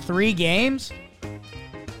 runs in 3 games.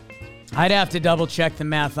 I'd have to double check the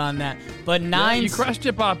math on that. But You crushed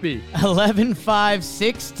it, Poppy. 11-5,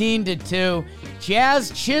 16-2.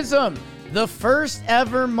 Jazz Chisholm, the first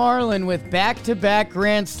ever Marlin with back-to-back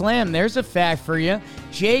Grand Slam. There's a fact for you.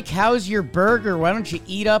 Jake, how's your burger? Why don't you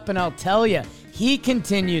eat up and I'll tell you. He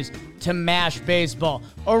continues to mash baseball.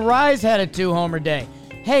 Arise had a 2-homer day.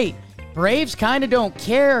 Hey, Braves kind of don't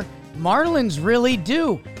care. Marlins really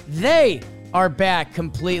do. They are back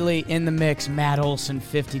completely in the mix. Matt Olson,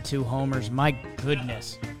 52 homers. My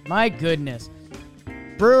goodness. My goodness.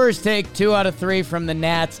 Brewers take 2 out of 3 from the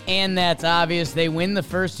Nats, and that's obvious. They win the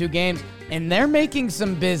first 2 games, and they're making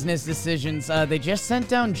some business decisions. They just sent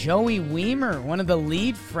down Joey Weimer, one of the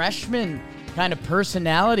lead freshman kind of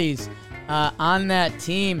personalities on that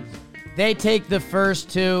team. They take the first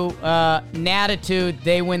 2. Natitude,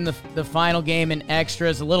 they win the final game in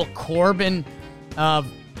extras. A little Corbin,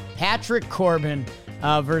 Patrick Corbin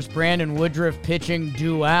versus Brandon Woodruff pitching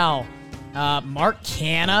duel. Mark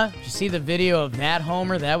Canha, did you see the video of that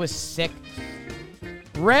homer? That was sick.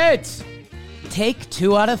 Reds take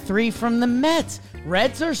 2 out of 3 from the Mets.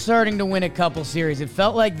 Reds are starting to win a couple series. It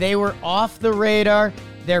felt like they were off the radar,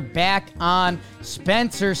 They're back on.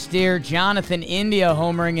 Spencer Steer, Jonathan India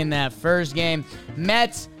homering in that first game.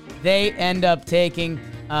 Mets, they end up taking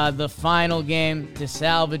the final game to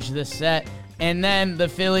salvage the set. And then the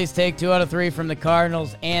Phillies take 2 out of 3 from the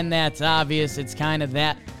Cardinals, and that's obvious. It's kind of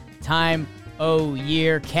that time of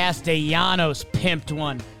year. Castellanos pimped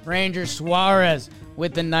one. Ranger Suarez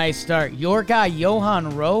with a nice start. Your guy,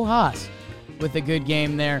 Johan Rojas, with a good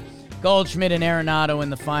game there. Goldschmidt and Arenado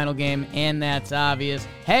in the final game, and that's obvious.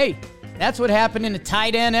 Hey, that's what happened in the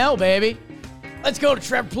tight NL, baby. Let's go to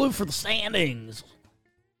Trevor Plouffe for the standings.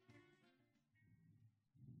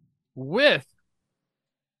 With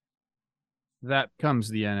that comes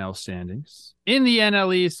the NL standings. In the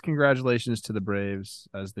NL East, congratulations to the Braves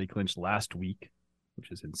as they clinched last week,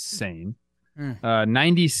 which is insane.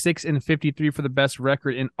 96-53 for the best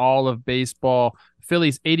record in all of baseball.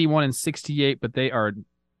 Phillies 81-68, but they are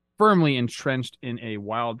firmly entrenched in a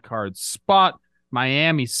wild card spot.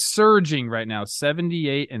 Miami surging right now,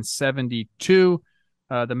 78-72.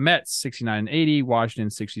 The Mets 69-80, Washington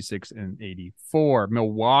 66-84.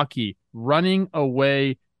 Milwaukee running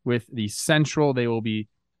away with the Central. They will be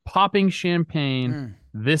popping champagne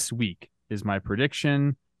this week, is my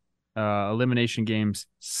prediction. Elimination games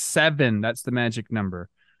 7. That's the magic number.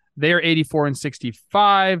 They are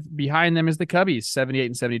 84-65. Behind them is the Cubbies,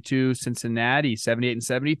 78-72. Cincinnati,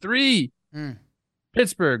 78-73.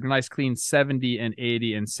 Pittsburgh, nice clean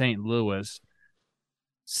 70-80. And St. Louis,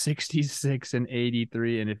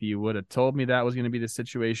 66-83. And if you would have told me that was going to be the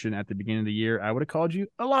situation at the beginning of the year, I would have called you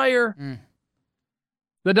a liar.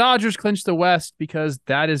 The Dodgers clinched the West because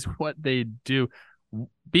that is what they do.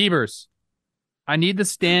 Beavers, I need the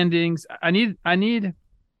standings. I need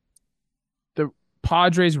the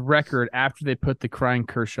Padres record after they put the crying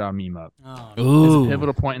Kershaw meme up. It's a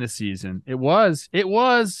pivotal point in the season. It was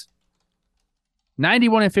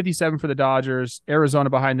 91-57 for the Dodgers.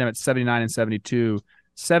 Arizona behind them at 79-72.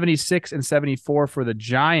 76-74 for the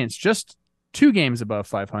Giants. Just 2 games above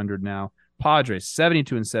 500 now. Padres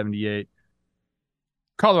 72-78.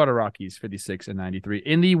 Colorado Rockies 56-93.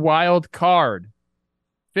 In the wild card,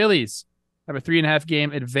 Phillies have a 3.5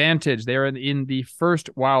 game advantage. They are in the first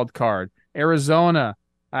wild card. Arizona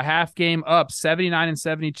a half game up,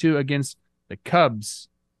 79-72 against the Cubs,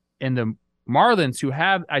 and the Marlins, who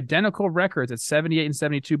have identical records at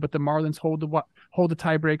 78-72, but the Marlins hold the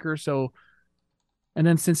tiebreaker. So, and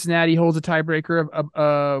then Cincinnati holds a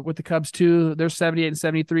tiebreaker with the Cubs too. They're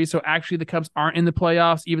 78-73. So actually, the Cubs aren't in the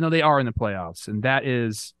playoffs, even though they are in the playoffs, and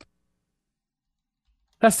that's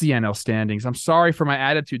the NL standings. I'm sorry for my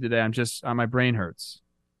attitude today. My brain hurts.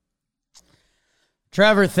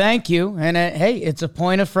 Trevor, thank you. And hey, it's a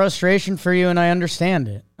point of frustration for you, and I understand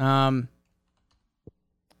it.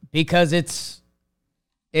 Because it's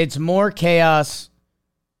more chaos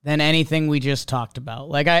than anything we just talked about.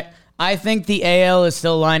 Like I think the AL is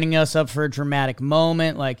still lining us up for a dramatic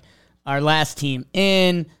moment. Like our last team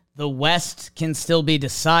in, the West can still be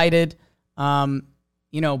decided, by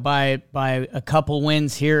a couple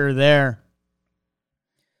wins here or there.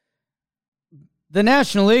 The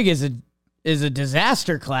National League is a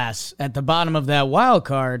disaster class at the bottom of that wild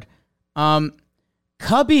card.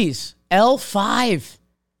 Cubbies, L5.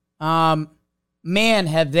 Man,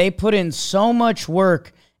 have they put in so much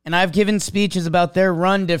work, and I've given speeches about their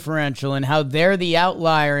run differential and how they're the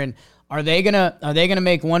outlier, and are they gonna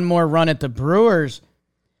make one more run at the Brewers?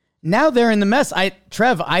 Now they're in the mess.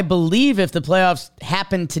 Trev, I believe if the playoffs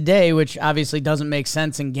happen today, which obviously doesn't make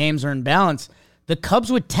sense and games are in balance, the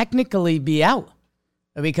Cubs would technically be out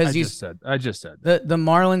because I just said the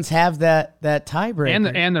Marlins have that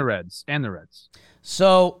tiebreaker and the Reds.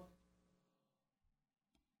 So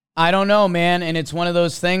I don't know, man, and it's one of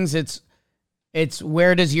those things. It's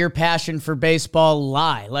where does your passion for baseball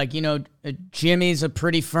lie? Like, Jimmy's a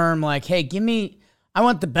pretty firm, like, hey, I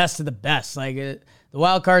want the best of the best. Like, the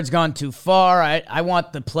wild card's gone too far. I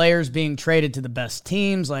want the players being traded to the best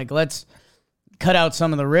teams. Like, let's cut out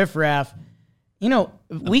some of the riffraff.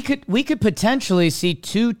 We could potentially see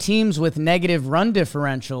 2 teams with negative run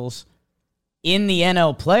differentials in the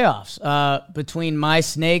NL playoffs between my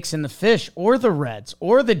Snakes and the Fish, or the Reds,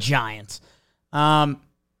 or the Giants. That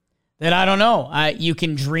I don't know. You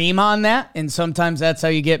can dream on that, and sometimes that's how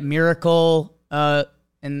you get miracle,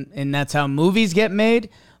 and that's how movies get made,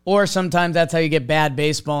 or sometimes that's how you get bad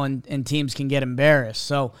baseball and teams can get embarrassed.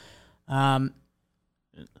 So I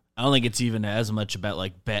don't think it's even as much about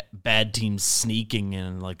like bad teams sneaking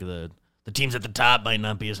in. Like the teams at the top might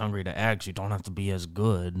not be as hungry to act. You don't have to be as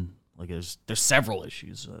good. Like there's several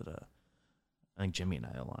issues that I think Jimmy and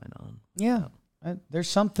I align on. Yeah, there's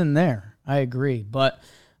something there. I agree, but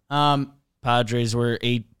Padres were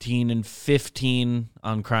 18-15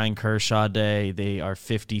 on Crying Kershaw Day. They are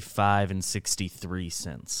 55-63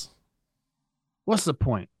 since. What's the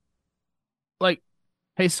point? Like,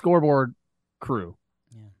 hey, scoreboard crew.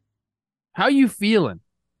 Yeah. How you feeling?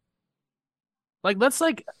 Let's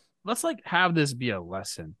have this be a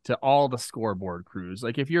lesson to all the scoreboard crews.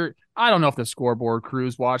 Like, I don't know if the scoreboard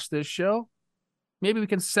crews watch this show. Maybe we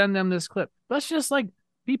can send them this clip. Let's just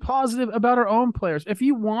be positive about our own players. If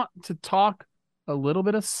you want to talk a little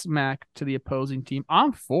bit of smack to the opposing team,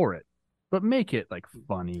 I'm for it, but make it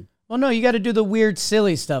funny. Well, no, you got to do the weird,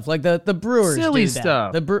 silly stuff, like the Brewers. Silly do that.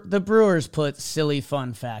 stuff. The Brewers put silly,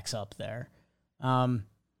 fun facts up there.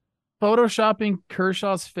 Photoshopping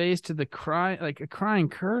Kershaw's face to a crying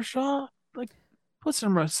Kershaw. Put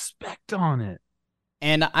some respect on it.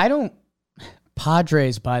 And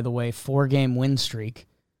Padres, by the way, 4-game win streak.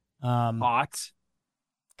 Hot.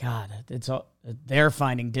 God, they're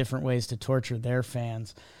finding different ways to torture their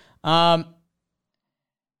fans.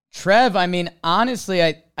 Trev, I mean, honestly,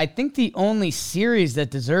 I think the only series that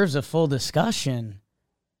deserves a full discussion,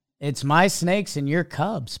 it's my Snakes and your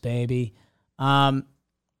Cubs, baby.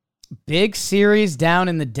 Big series down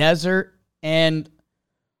in the desert, and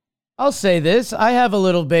I'll say this, I have a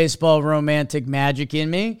little baseball romantic magic in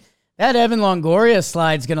me. That Evan Longoria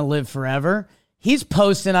slide's going to live forever. He's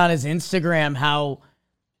posting on his Instagram how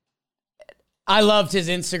I loved his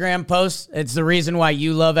Instagram post. It's the reason why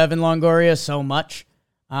you love Evan Longoria so much.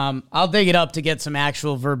 I'll dig it up to get some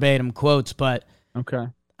actual verbatim quotes, but okay.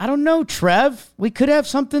 I don't know, Trev. We could have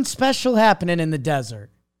something special happening in the desert.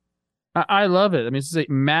 I love it. I mean, this is a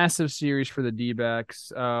massive series for the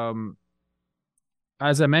D-backs.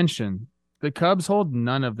 As I mentioned, the Cubs hold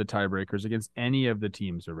none of the tiebreakers against any of the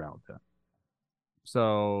teams around them.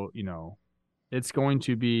 So, it's going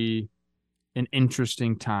to be an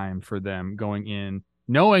interesting time for them going in,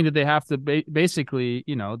 knowing that they have to basically,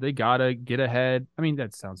 they got to get ahead. I mean,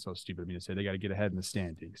 that sounds so stupid of me to say. They got to get ahead in the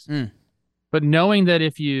standings. But knowing that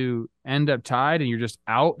if you end up tied and you're just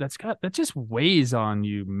out, that just weighs on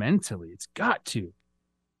you mentally. It's got to.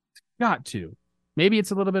 Maybe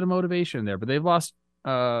it's a little bit of motivation there, but they've lost.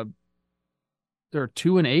 They're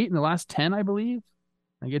 2-8 in the last 10, I believe.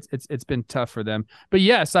 It's been tough for them. But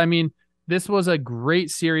yes, I mean, this was a great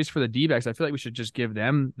series for the D-backs. I feel like we should just give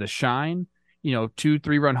them the shine.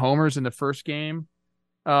 2-3-run homers in the first game.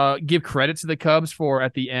 Give credit to the Cubs for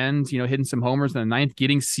at the end, hitting some homers in the ninth,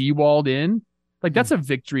 getting Seawald in. That's a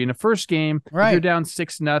victory in the first game. Right. If you're down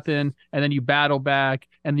 6-0, and then you battle back,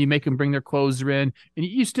 and you make them bring their closer in, and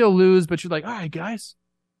you still lose, but you're like, all right, guys,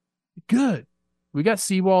 good. We got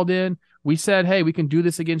Seawald in. We said, hey, we can do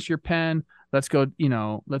this against your pen. Let's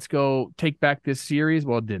go take back this series.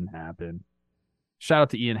 Well, it didn't happen. Shout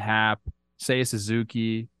out to Ian Happ, Seiya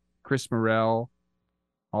Suzuki, Chris Morrell.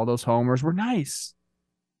 All those homers were nice.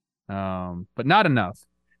 But not enough.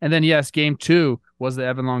 And then, yes, game 2 was the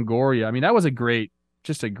Evan Longoria. I mean, that was a great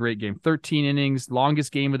game. 13 innings,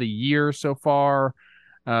 longest game of the year so far.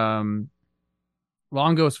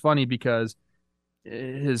 Longo's funny because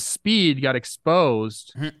his speed got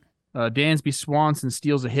exposed. Dansby Swanson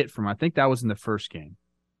steals a hit from him. I think that was in the first game.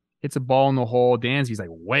 Hits a ball in the hole. Dansby's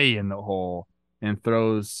way in the hole and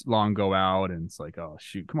throws Longo out. And it's like, oh,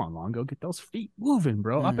 shoot. Come on, Longo. Get those feet moving,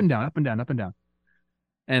 bro. Up and down, up and down, up and down.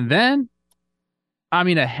 And then, I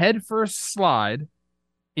mean, a headfirst slide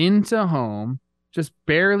into home, just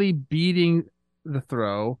barely beating the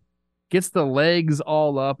throw, gets the legs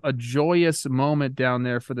all up, a joyous moment down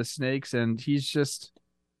there for the Snakes, and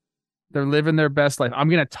they're living their best life. I'm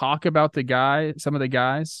going to talk about some of the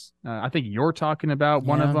guys. I think you're talking about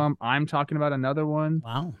one of them. I'm talking about another one.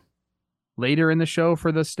 Wow. Later in the show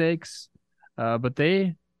for the Snakes. But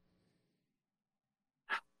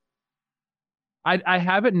I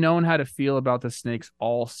haven't known how to feel about the Snakes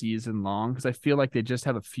all season long because I feel like they just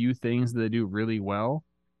have a few things that they do really well.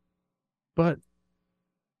 But,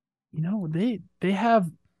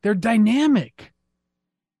 they're dynamic.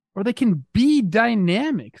 Or they can be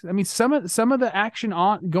dynamic. I mean, some of the action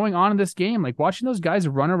going on in this game, like watching those guys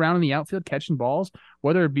run around in the outfield catching balls,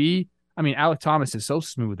 whether it be, I mean, Alec Thomas is so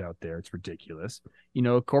smooth out there, it's ridiculous.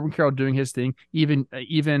 Corbin Carroll doing his thing, even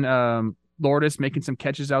Lourdes making some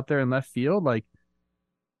catches out there in left field.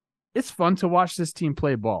 It's fun to watch this team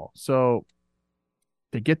play ball. So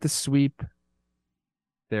they get the sweep.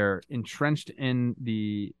 They're entrenched in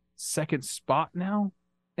the second spot now.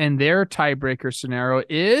 And their tiebreaker scenario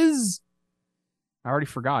is, I already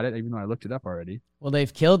forgot it, even though I looked it up already. Well,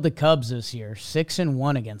 they've killed the Cubs this year,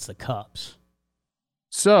 6-1 against the Cubs.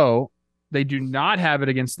 So they do not have it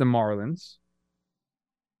against the Marlins.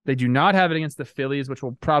 They do not have it against the Phillies, which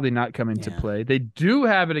will probably not come into Yeah. play. They do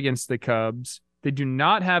have it against the Cubs. They do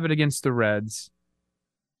not have it against the Reds.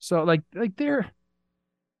 So like they're,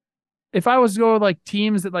 if I was to go with like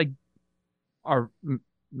teams that like are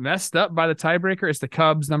messed up by the tiebreaker, it's the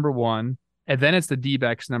Cubs number 1, and then it's the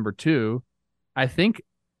D-backs number 2. I think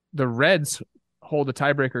the Reds hold the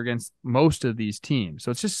tiebreaker against most of these teams.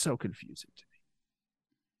 So it's just so confusing to me.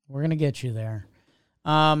 We're gonna get you there.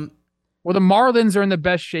 Well, the Marlins are in the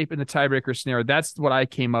best shape in the tiebreaker scenario. That's what I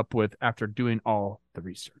came up with after doing all the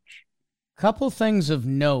research. Couple things of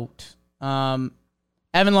note. Evan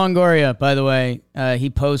Longoria, by the way,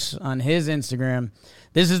 he posts on his Instagram,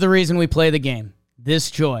 "This is the reason we play the game.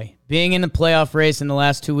 This joy. Being in the playoff race in the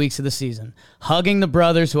last 2 weeks of the season. Hugging the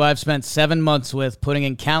brothers who I've spent 7 months with, putting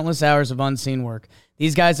in countless hours of unseen work.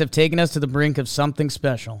 These guys have taken us to the brink of something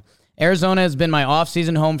special. Arizona has been my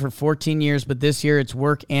off-season home for 14 years, but this year it's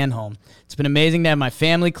work and home. It's been amazing to have my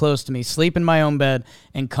family close to me, sleep in my own bed,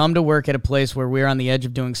 and come to work at a place where we're on the edge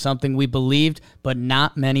of doing something we believed but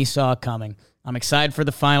not many saw coming. I'm excited for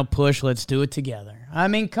the final push. Let's do it together." I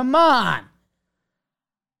mean, come on.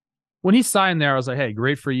 When he signed there, I was like, hey,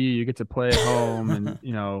 great for you. You get to play at home and,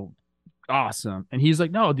 awesome. And he's like,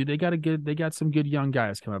 no, dude, they got some good young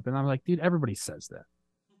guys come up. And I'm like, dude, everybody says that.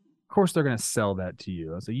 Of course they're going to sell that to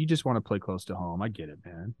you. I was like, you just want to play close to home. I get it,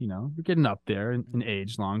 man. You're getting up there in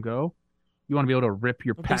age, Longo. You want to be able to rip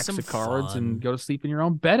your packs of cards and go to sleep in your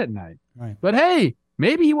own bed at night. Right. But hey,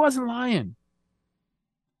 maybe he wasn't lying.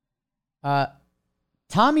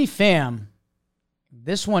 Tommy Pham,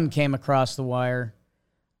 this one came across the wire.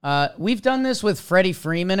 We've done this with Freddie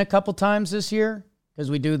Freeman a couple times this year because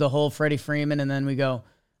we do the whole Freddie Freeman and then we go,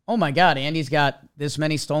 oh my God, Andy's got this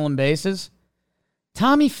many stolen bases.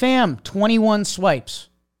 Tommy Pham, 21 swipes.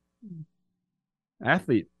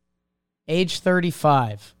 Athlete. Age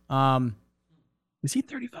 35. Is he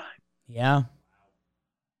 35? Yeah.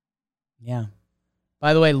 Yeah.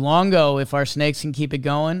 By the way, Longo, if our Snakes can keep it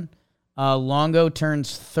going, Longo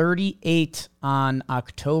turns 38 on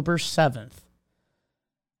October 7th.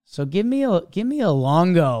 So give me a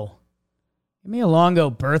Longo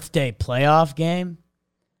birthday playoff game.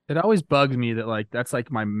 It always bugs me that that's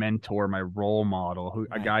like my mentor, my role model,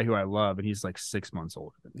 a guy who I love, and he's like 6 months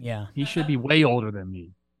older than me. Yeah. He should be way older than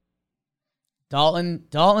me.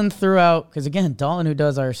 Dalton threw out, because again, Dalton, who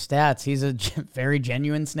does our stats, he's a very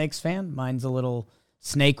genuine Snakes fan. Mine's a little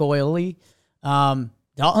snake oily.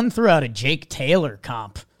 Dalton threw out a Jake Taylor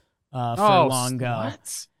comp for Longo.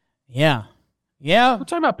 What? Yeah. Yeah. We're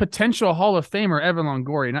talking about potential Hall of Famer Evan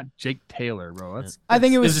Longoria, not Jake Taylor, bro. I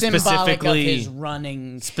think it was Is it symbolic of his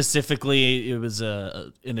running. Specifically, it was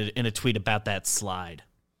in a tweet about that slide.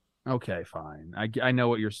 Okay, fine. I know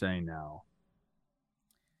what you're saying now.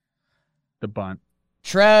 The bunt.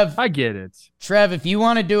 Trev. I get it. Trev, if you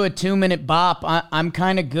want to do a 2-minute bop, I'm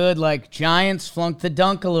kind of good. Like, Giants flunked the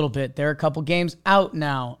dunk a little bit. They're a couple games out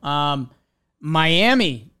now.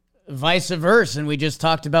 Miami, vice versa, and we just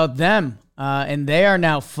talked about them. And they are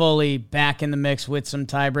now fully back in the mix with some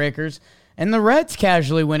tiebreakers. And the Reds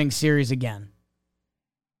casually winning series again.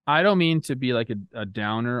 I don't mean to be like a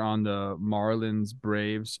downer on the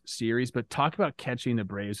Marlins-Braves series, but talk about catching the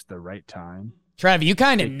Braves at the right time. Trev, you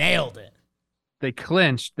kind of nailed it. They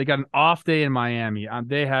clinched. They got an off day in Miami.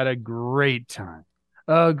 They had a great time.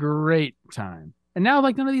 A great time. And now,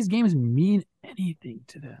 none of these games mean anything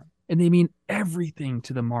to them. And they mean everything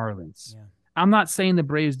to the Marlins. Yeah. I'm not saying the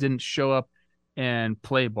Braves didn't show up and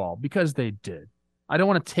play ball, because they did. I don't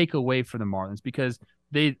want to take away from the Marlins because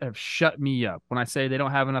they have shut me up. When I say they don't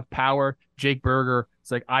have enough power, Jake Berger, it's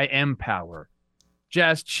like, I am power.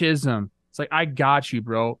 Jazz Chisholm, it's like, I got you,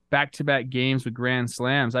 bro. Back-to-back games with grand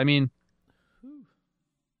slams. I mean,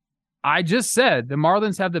 I just said the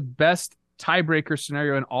Marlins have the best tiebreaker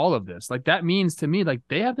scenario in all of this. That means to me,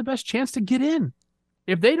 they have the best chance to get in.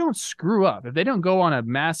 If they don't screw up, if they don't go on a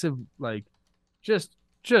massive,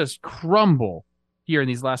 just crumble here in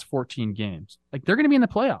these last 14 games, they're going to be in the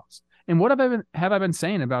playoffs. And what have I been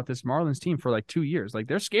saying about this Marlins team for 2 years?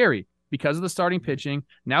 They're scary because of the starting pitching.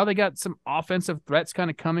 Now they got some offensive threats kind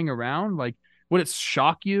of coming around. Would it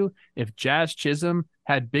shock you if Jazz Chisholm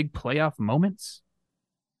had big playoff moments?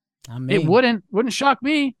 It wouldn't shock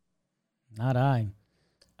me. Not I.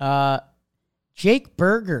 Jake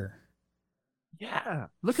Berger. Yeah,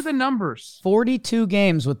 look at the numbers. 42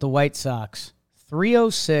 games with the White Sox.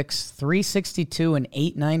 306, 362, and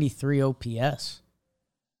 893 OPS.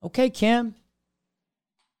 Okay, Kim.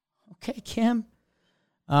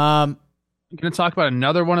 I'm going to talk about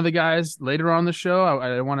another one of the guys later on the show.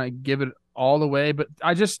 I want to give it all away, but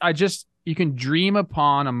I just you can dream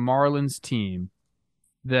upon a Marlins team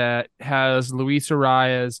that has Luis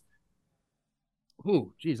Arias.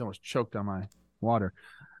 Ooh, geez, almost choked on my water.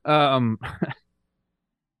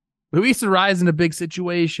 Luis Arias in a big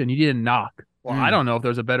situation. You need a knock. Well, I don't know if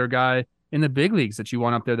there's a better guy in the big leagues that you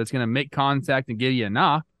want up there that's going to make contact and give you a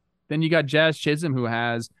knock. Then you got Jazz Chisholm, who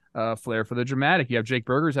has a flair for the dramatic. You have Jake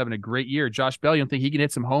Berger's having a great year. Josh Bell, you don't think he can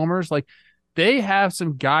hit some homers? Like, they have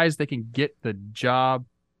some guys that can get the job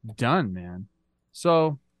done, man.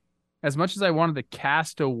 So, as much as I wanted to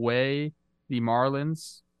cast away the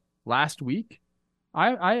Marlins last week,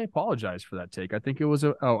 I apologize for that take. I think it was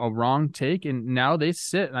a wrong take, and now they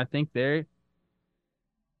sit, and I think if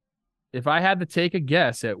I had to take a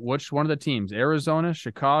guess at which one of the teams, Arizona,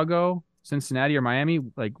 Chicago, Cincinnati, or Miami,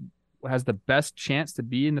 like, has the best chance to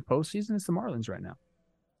be in the postseason, it's the Marlins right now.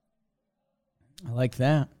 I like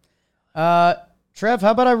that. Trev,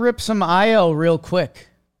 how about I rip some IL real quick?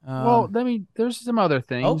 There's some other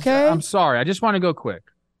things. Okay. I'm sorry. I just want to go quick.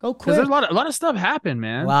 Go quick. Because there's a lot of stuff happened,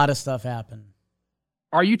 man. A lot of stuff happened.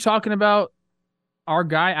 Are you talking about our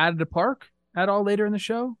guy out of the park at all later in the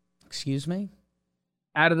show? Excuse me?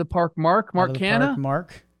 Out of the park Mark Canha?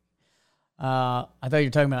 Mark. I thought you were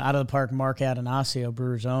talking about out of the park Mark Atanasio,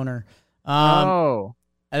 Brewers owner. That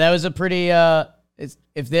was a pretty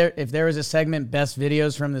if there was a segment best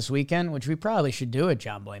videos from this weekend, which we probably should do at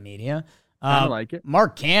John Boy Media. I like it.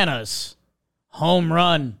 Mark Canha's home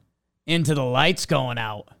run into the lights going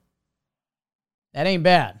out. That ain't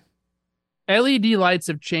bad. LED lights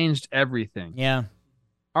have changed everything. Yeah.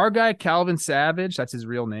 Our guy, Calvin Savage, that's his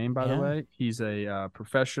real name, by the way. He's a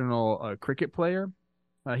professional cricket player.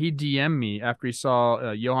 He DM'd me after he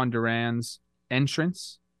saw Johan Duran's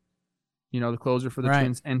entrance, the closer for the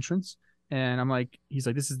Twins entrance. And I'm like, he's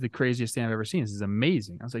like, this is the craziest thing I've ever seen. This is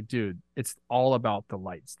amazing. I was like, dude, it's all about the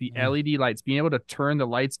lights, the LED lights, being able to turn the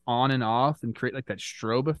lights on and off and create like that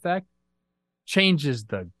strobe effect changes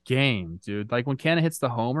the game, dude. Like when Canha hits the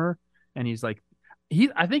homer and he's like,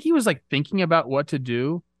 I think he was like thinking about what to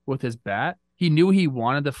do with his bat. He knew he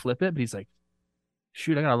wanted to flip it, but he's like,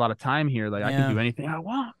 shoot, I got a lot of time here. Like I can do anything I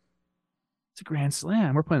want. It's a grand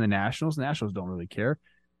slam. We're playing the Nationals. The Nationals don't really care.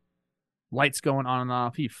 Lights going on and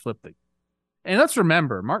off. He flipped it. And let's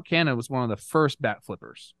remember, Mark Canha was one of the first bat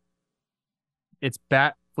flippers. It's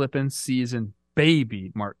bat flipping season,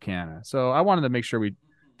 baby, Mark Canha. So I wanted to make sure we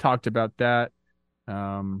talked about that.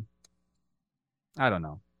 I don't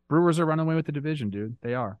know. Brewers are running away with the division, dude.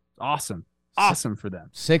 They are. Awesome. Awesome for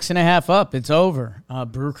them. 6.5 up. It's over.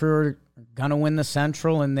 Brew Crew are going to win the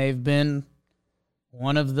Central, and they've been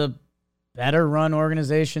one of the better run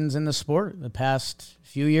organizations in the sport the past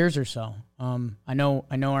few years or so. I know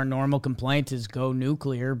our normal complaint is go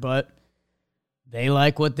nuclear, but they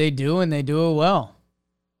like what they do and they do it well.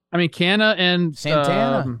 I mean, Canha and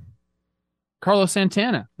Santana, Carlos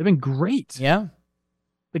Santana, they've been great. Yeah.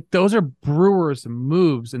 Like those are Brewers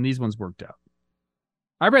moves, and these ones worked out.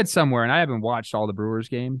 I read somewhere, and I haven't watched all the Brewers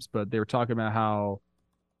games, but they were talking about how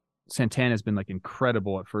Santana has been like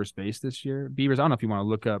incredible at first base this year. Beavers, I don't know if you want to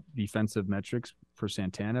look up defensive metrics for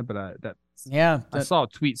Santana, but I saw a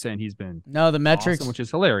tweet saying he's been the metrics, awesome, which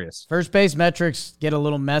is hilarious. First base metrics get a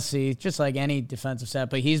little messy, just like any defensive set,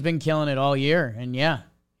 but he's been killing it all year. And he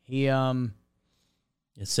 72nd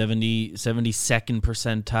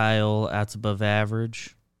percentile, that's above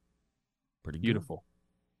average. Pretty good. Beautiful.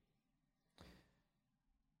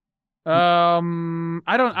 I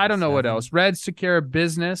don't know what else. Reds took care of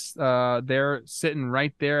business. They're sitting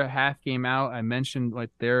right there, half game out. I mentioned like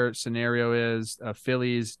their scenario is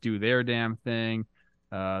Phillies do their damn thing.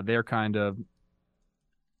 They're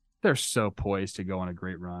so poised to go on a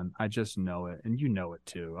great run. I just know it, and you know it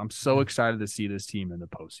too. I'm so excited to see this team in the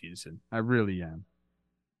postseason. I really am.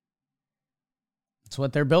 It's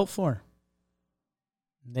what they're built for.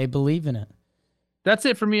 They believe in it. That's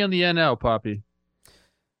it for me on the NL, Poppy.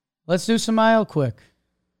 Let's do some IL quick.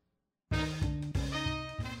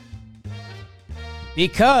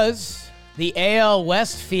 Because the AL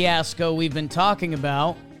West fiasco we've been talking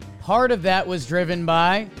about, part of that was driven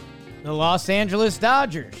by the Los Angeles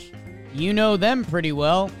Dodgers. You know them pretty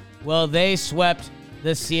well. Well, they swept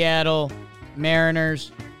the Seattle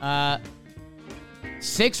Mariners.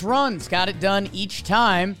 6 runs, got it done each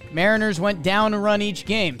time. Mariners went down a run each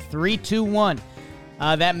game, 3-2-1.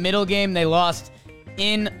 That middle game, they lost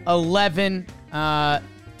in 11.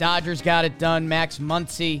 Dodgers got it done. Max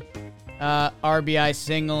Muncy, RBI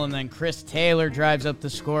single, and then Chris Taylor drives up the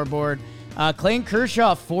scoreboard. Clayton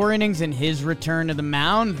Kershaw, 4 innings in his return to the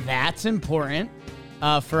mound. That's important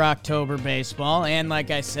for October baseball. And like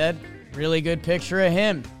I said, really good picture of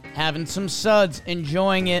him having some suds,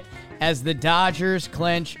 enjoying it as the Dodgers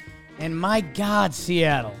clinch. And my God,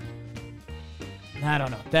 Seattle, I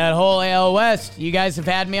don't know. That whole AL West, you guys have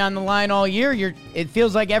had me on the line all year. It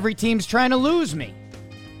feels like every team's trying to lose me.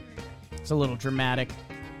 It's a little dramatic.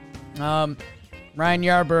 Ryan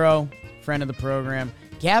Yarborough, friend of the program.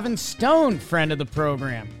 Gavin Stone, friend of the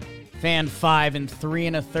program. Fan 5 and 3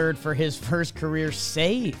 1/3 for his first career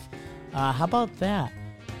save. How about that?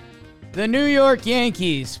 The New York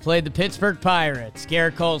Yankees played the Pittsburgh Pirates.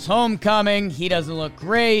 Garrett Cole's homecoming. He doesn't look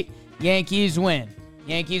great. Yankees win.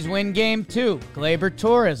 Yankees win game 2. Gleyber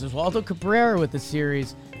Torres, Oswaldo Cabrera with the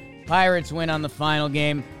series. Pirates win on the final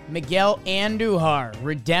game. Miguel Andujar,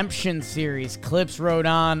 redemption series. Clips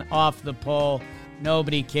Rodon off the pole.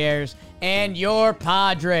 Nobody cares. And your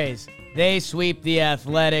Padres, they sweep the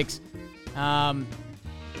Athletics.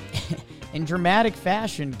 In dramatic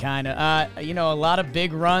fashion, kind of. A lot of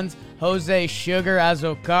big runs. Jose Sugar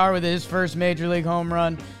Azocar with his first Major League home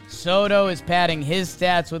run. Soto is padding his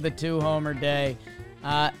stats with a 2-homer day.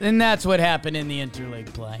 And that's what happened in the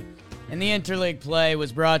interleague play. And the interleague play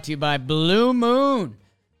was brought to you by Blue Moon.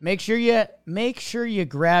 Make sure you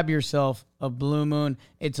grab yourself a Blue Moon.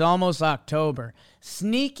 It's almost October.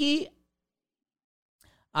 Sneaky.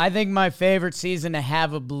 I think my favorite season to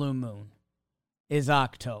have a Blue Moon is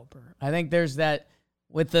October. I think there's that,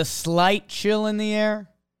 with the slight chill in the air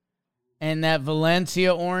and that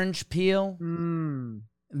Valencia orange peel.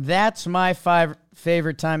 That's my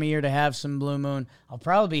favorite time of year to have some Blue Moon. I'll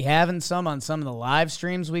probably be having some on some of the live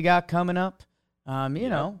streams we got coming up.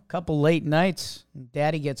 A couple late nights.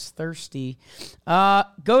 Daddy gets thirsty.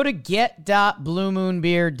 Go to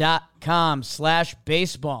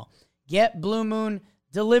get.bluemoonbeer.com/baseball. Get Blue Moon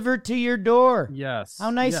delivered to your door. Yes. How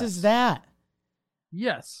nice is that?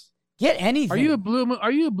 Yes. Get anything. Are you a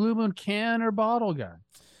Blue Moon can or bottle guy?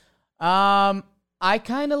 I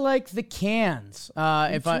kind of like the cans.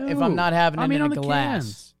 If I'm not having it in a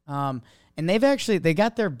glass. And they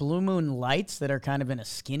got their Blue Moon Lights that are kind of in a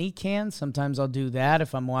skinny can. Sometimes I'll do that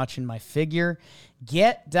if I'm watching my figure.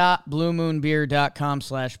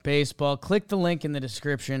 Get.bluemoonbeer.com/baseball. Click the link in the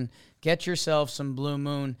description. Get yourself some Blue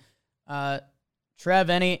Moon. Trev,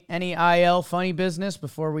 any IL funny business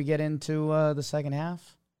before we get into the second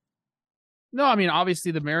half? No, I mean,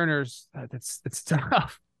 obviously the Mariners, it's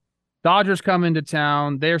tough. Dodgers come into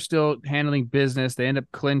town. They're still handling business. They end up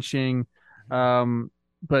clinching.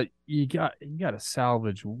 But you got to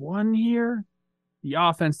salvage one here. The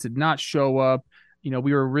offense did not show up.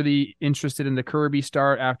 We were really interested in the Kirby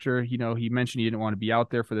start after, he mentioned he didn't want to be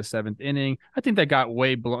out there for the 7th inning. I think that got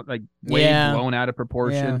way blown out of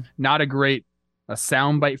proportion. Yeah. Not a great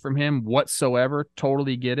soundbite from him whatsoever.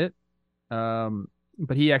 Totally get it.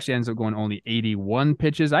 But he actually ends up going only 81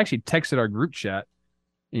 pitches. I actually texted our group chat,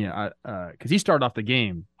 because he started off the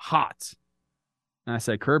game hot. And I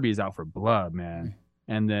said, Kirby is out for blood, man.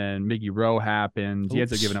 And then Miggy Rowe happened. Oops. He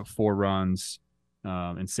ends up giving up 4 runs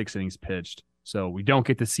in 6 innings pitched. So we don't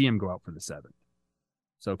get to see him go out for the 7th.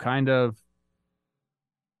 So kind of,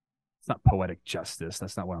 it's not poetic justice.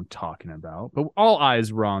 That's not what I'm talking about. But all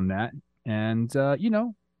eyes were on that. And,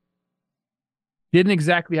 didn't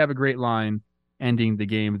exactly have a great line ending the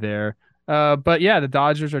game there. But yeah, the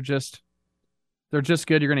Dodgers are they're just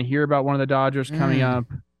good. You're going to hear about one of the Dodgers coming up.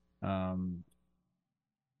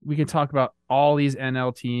 We can talk about all these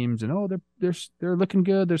NL teams and they're looking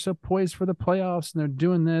good. They're so poised for the playoffs and they're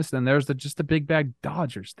doing this. And there's just the big bag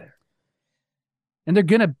Dodgers there. And they're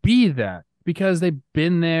going to be that because they've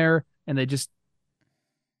been there and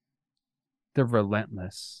they're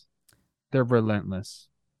relentless. They're relentless.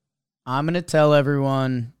 I'm going to tell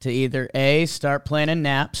everyone to either A, start planning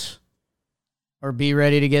naps, or be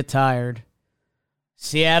ready to get tired.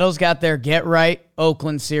 Seattle's got their Get Right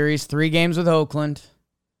Oakland series, 3 games with Oakland,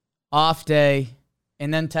 off day,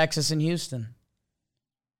 and then Texas and Houston.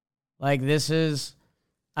 This is,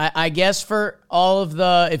 I guess for all of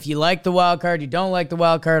if you like the wild card, you don't like the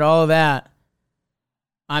wild card, all of that.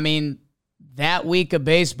 I mean, that week of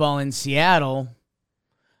baseball in Seattle,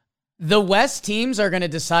 the West teams are going to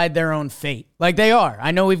decide their own fate. They are. I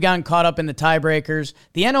know we've gotten caught up in the tiebreakers.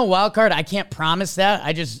 The NL wildcard, I can't promise that.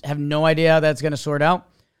 I just have no idea how that's going to sort out.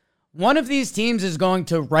 One of these teams is going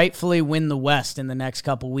to rightfully win the West in the next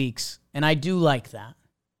couple weeks, and I do like that.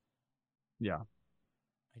 Yeah.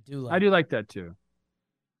 I do like that too.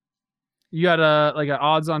 You got an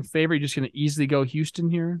odds-on favorite? You're just going to easily go Houston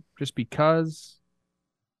here just because?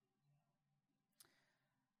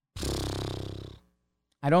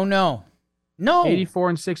 I don't know. No. 84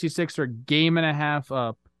 and 66 are a game and a half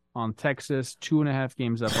up on Texas, 2.5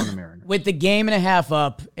 games up on the Mariners. With the game and a half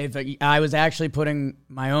up, if I was actually putting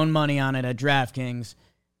my own money on it at DraftKings,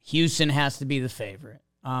 Houston has to be the favorite.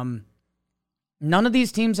 None of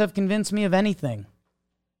these teams have convinced me of anything.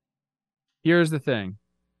 Here's the thing.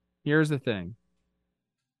 So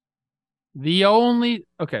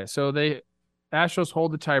the Astros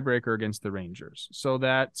hold the tiebreaker against the Rangers. So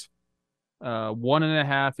that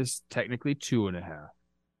 1.5 is technically 2.5.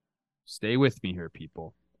 Stay with me here,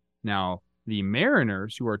 people. Now, the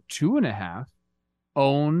Mariners, who are 2.5,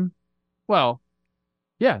 own,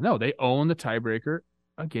 they own the tiebreaker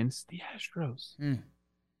against the Astros.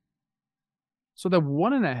 So the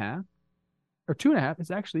 1.5 or 2.5 is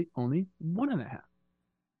actually only 1.5.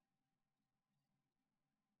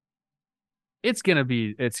 It's gonna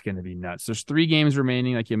be nuts. There's 3 games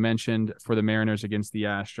remaining, like you mentioned, for the Mariners against the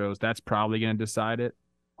Astros. That's probably gonna decide it.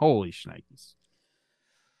 Holy shnikes.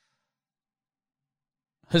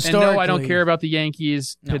 And no, I don't care about the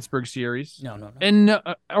Yankees Pittsburgh series. No. And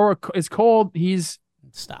or it's cold. He's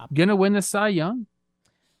gonna win the Cy Young.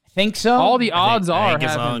 I think so. All the odds I think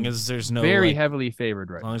as long as there's no very heavily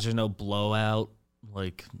favored right now. As long as there's no blowout,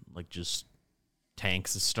 like just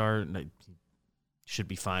tanks to start, should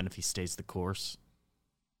be fine if he stays the course.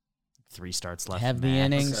 3 starts left. Have the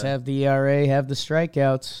innings, have the ERA, have the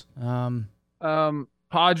strikeouts.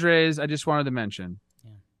 Padres, I just wanted to mention.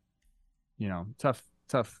 Yeah. Tough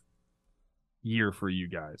year for you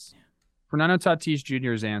guys. Yeah. Fernando Tatis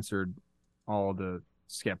Jr. has answered all the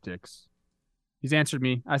skeptics. He's answered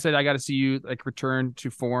me. I said, I got to see you return to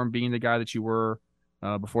form, being the guy that you were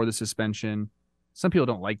before the suspension. Some people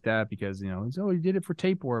don't like that because, you did it for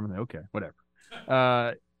tapeworm. I'm like, okay, whatever.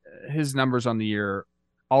 His numbers on the year,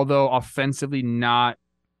 although offensively not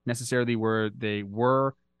necessarily where they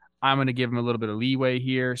were, I'm going to give him a little bit of leeway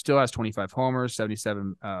here. Still has 25 homers,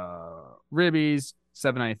 77 ribbies,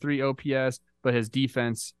 793 OPS, but his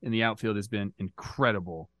defense in the outfield has been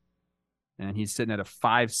incredible. And he's sitting at a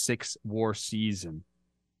 5.6 WAR season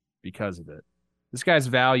because of it. This guy's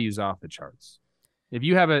value is off the charts. If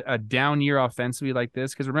you have a down year offensively like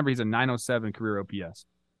this, because remember, he's a 907 career OPS.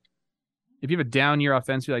 If you have a down year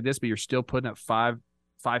offensively like this, but you're still putting up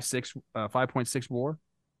 5.6 WAR,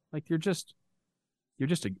 you're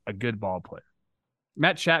just a good ball player.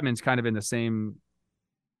 Matt Chapman's kind of in the same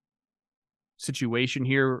situation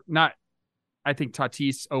here. I think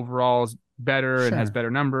Tatis overall is better and has better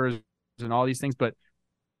numbers and all these things, but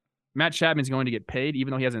Matt Chapman's going to get paid,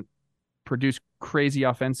 even though he hasn't produced crazy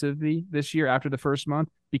offensively this year after the first month,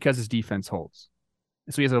 because his defense holds.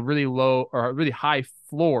 So he has a really low or a really high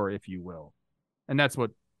floor, if you will. And that's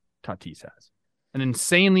what Tatis has. An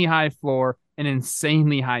insanely high floor and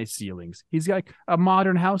insanely high ceilings. He's like a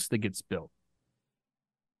modern house that gets built.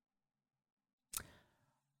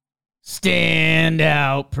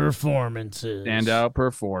 Standout performances.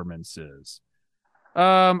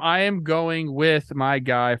 I am going with my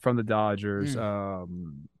guy from the Dodgers,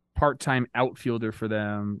 part-time outfielder for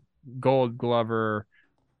them, Gold Glover,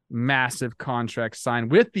 massive contract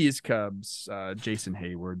signed with these Cubs, Jason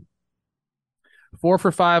Hayward. 4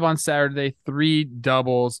 for 5 on Saturday, 3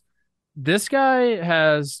 doubles. This guy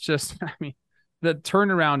has the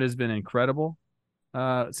turnaround has been incredible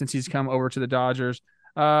since he's come over to the Dodgers.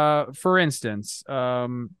 For instance,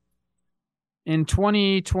 in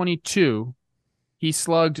 2022, he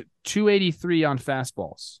slugged 283 on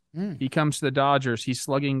fastballs. He comes to the Dodgers. He's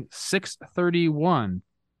slugging 631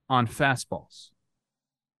 on fastballs.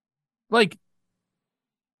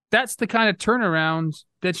 That's the kind of turnaround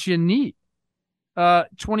that you need.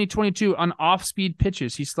 2022 on off-speed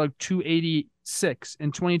pitches, he slugged 286.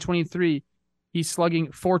 In 2023, he's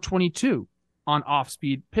slugging 422 on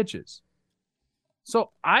off-speed pitches.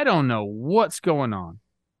 So I don't know what's going on,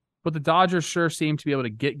 but the Dodgers sure seem to be able to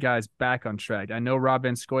get guys back on track. I know Rob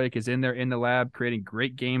Van Scoyoc is in there in the lab creating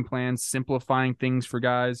great game plans, simplifying things for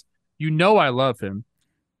guys. I love him.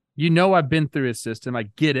 I've been through his system. I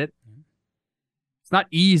get it. It's not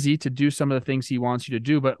easy to do some of the things he wants you to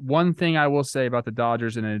do, but one thing I will say about the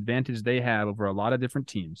Dodgers and an advantage they have over a lot of different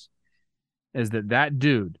teams is that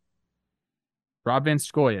dude, Rob Van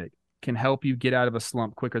Scoyoc, can help you get out of a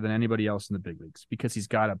slump quicker than anybody else in the big leagues because he's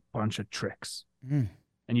got a bunch of tricks. And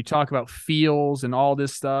you talk about feels and all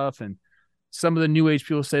this stuff, and some of the new age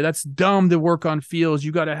people say that's dumb to work on feels.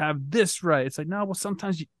 You got to have this right. It's like, no, well,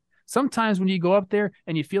 sometimes when you go up there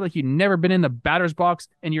and you feel like you've never been in the batter's box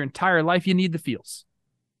in your entire life, you need the feels.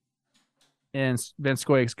 And Van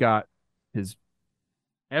Scoyoc's got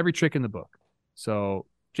every trick in the book. So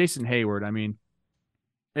Jason Hayward,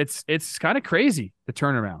 it's kind of crazy, the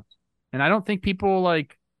turnaround. And I don't think people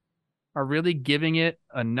are really giving it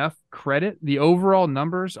enough credit. The overall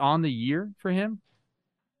numbers on the year for him,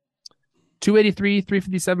 283,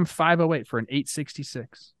 357, 508 for an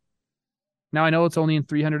 866. Now, I know it's only in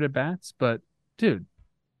 300 at-bats, but, dude,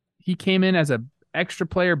 he came in as an extra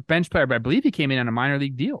player, bench player, but I believe he came in on a minor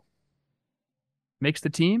league deal. makes the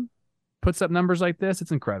team, puts up numbers like this,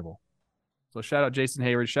 it's incredible. So shout out Jason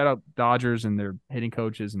Hayward, shout out Dodgers and their hitting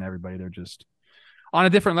coaches and everybody. They're just on a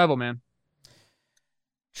different level, man.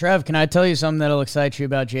 Trev, can I tell you something that'll excite you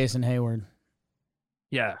about Jason Hayward?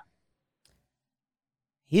 Yeah.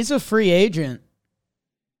 He's a free agent.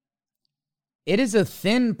 It is a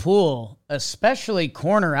thin pool, especially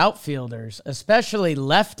corner outfielders, especially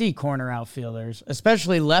lefty corner outfielders,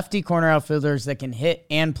 especially lefty corner outfielders that can hit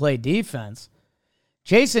and play defense.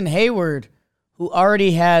 Jason Hayward, who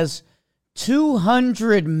already has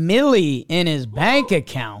 $200 million in his bank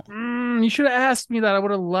account. You should have asked me that. I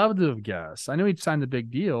would have loved to have guessed. I knew he'd signed a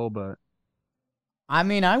big deal, but I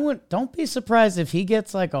mean, don't be surprised if he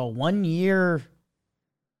gets like a 1 year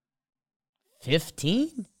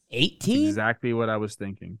 15, 18. Exactly what I was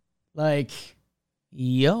thinking. Like,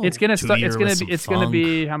 yo, it's gonna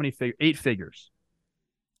be how many figures? 8 figures.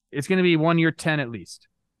 It's gonna be 1 year 10 at least,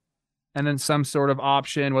 and then some sort of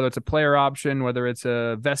option, whether it's a player option, whether it's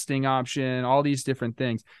a vesting option, all these different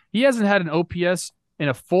things. He hasn't had an OPS in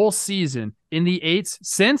a full season in the 8s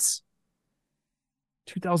since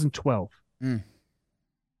 2012.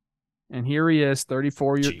 And here he is,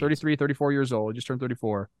 34 years old, just turned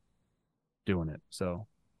 34, doing it. So,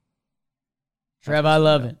 Trev, I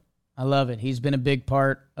love it. I love it. He's been a big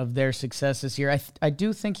part of their success this year. I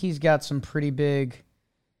do think he's got some pretty big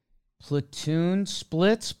platoon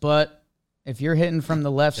splits, but if you're hitting from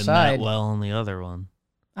the left side, well on the other one.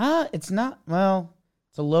 It's not. Well,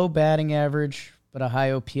 it's a low batting average, but a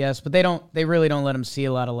high OPS. But they really don't let him see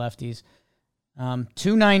a lot of lefties.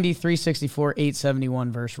 290, 364,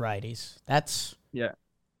 871 versus righties.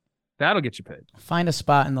 That'll get you paid. Find a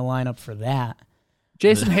spot in the lineup for that.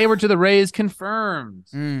 Jason Hayward to the Rays confirmed.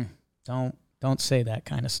 Don't say that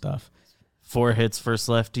kind of stuff. 4 hits versus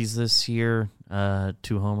lefties this year,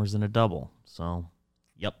 2 homers and a double. So,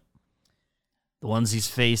 yep. The ones he's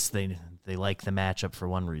faced, they like the matchup for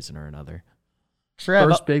one reason or another.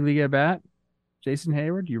 First big league at bat, Jason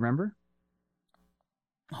Hayward, do you remember?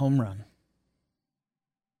 Home run.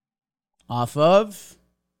 Off of?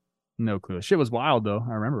 No clue. Shit was wild, though.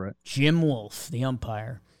 I remember it. Jim Wolf, the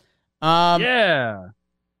umpire. Yeah.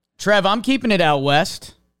 Trev, I'm keeping it out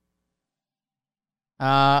west.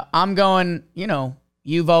 I'm going,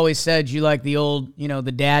 you've always said you like the old,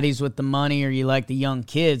 the daddies with the money, or you like the young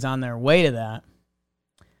kids on their way to that.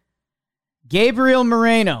 Gabriel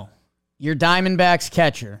Moreno, your Diamondbacks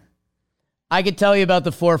catcher. I could tell you about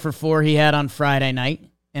the 4-for-4 he had on Friday night.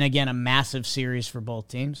 And again, a massive series for both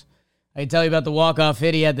teams. I can tell you about the walk-off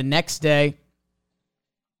hit he had the next day.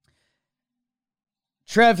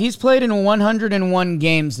 Trev, he's played in 101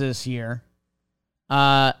 games this year.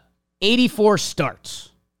 84 starts.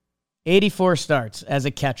 84 starts as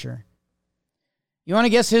a catcher. You want to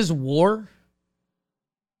guess his WAR?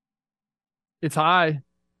 It's high.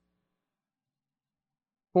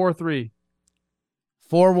 4-3.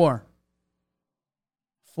 4 WAR.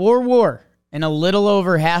 4 WAR. And a little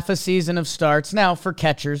over half a season of starts. Now, for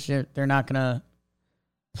catchers, they're not going to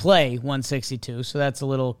play 162, so that's a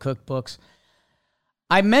little cookbooks.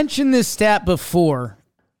 I mentioned this stat before,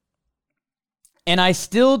 and I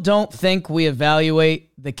still don't think we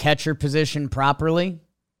evaluate the catcher position properly.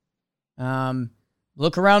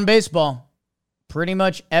 Look around baseball. Pretty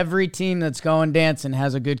much every team that's going dancing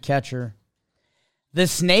has a good catcher. The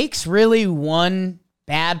Snakes really won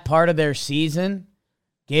bad part of their season.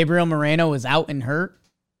 Gabriel Moreno was out and hurt.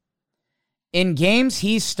 In games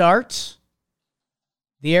he starts,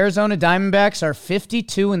 the Arizona Diamondbacks are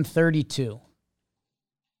 52-32.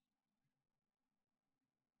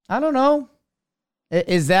 I don't know.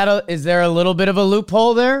 Is there a little bit of a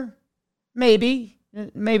loophole there? Maybe.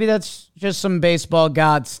 Maybe that's just some baseball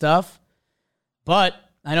god stuff. But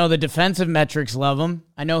I know the defensive metrics love him.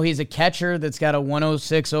 I know he's a catcher that's got a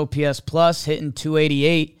 106 OPS plus, hitting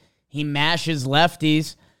 288. He mashes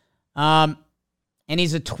lefties. And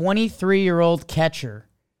he's a 23-year-old catcher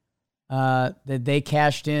that they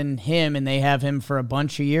cashed in him, and they have him for a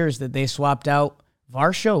bunch of years that they swapped out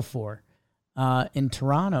Varsho for in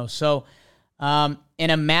Toronto. So in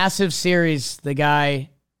a massive series, the guy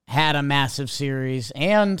had a massive series.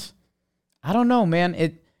 And I don't know,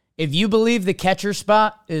 man. If you believe the catcher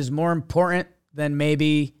spot is more important than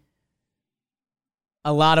maybe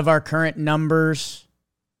a lot of our current numbers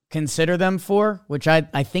consider them for, which I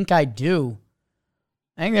think I do,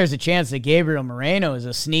 I think there's a chance that Gabriel Moreno is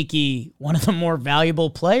a sneaky, one of the more valuable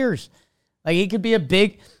players. Like he could be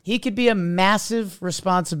a massive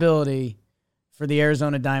responsibility for the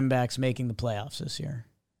Arizona Diamondbacks making the playoffs this year.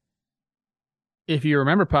 if you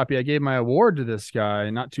remember, Poppy, I gave my award to this guy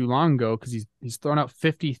not too long ago because he's thrown out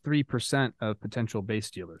 53% of potential base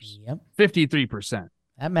stealers. Yep. 53%.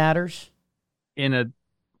 That matters. In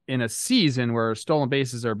a season where stolen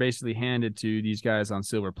bases are basically handed to these guys on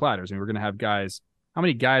silver platters. I mean, we're going to have guys. How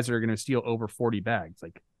many guys are going to steal over 40 bags?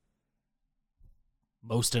 Like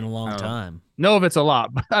most in a long time. No, if it's a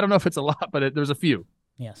lot, but I don't know if it's a lot, but there's a few.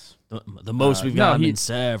 Yes. The most we've gotten in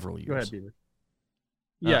several years. Go ahead, Peter.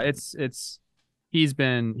 Yeah, he's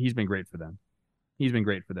been great for them. He's been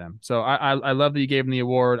great for them. So I love that you gave him the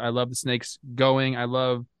award. I love the Snakes going. I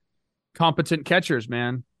love competent catchers,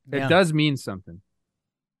 man. It does mean something.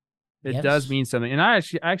 It does mean something. And I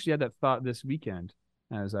actually had that thought this weekend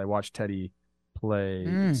as I watched Teddy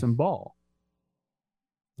play some ball.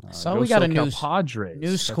 So we got a new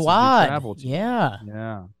squad.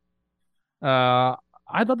 Yeah.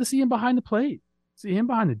 I'd love to see him behind the plate. See him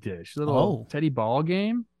behind the dish. A little Teddy ball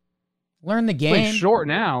game. Learn the game. Play short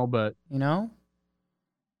now, but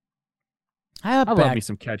I love me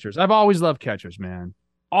some catchers. I've always loved catchers, man.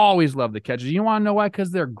 Always love the catchers. You want to know why?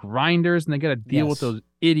 Because they're grinders and they got to deal with those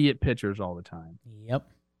idiot pitchers all the time.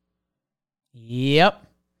 Yep.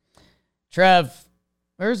 Trev,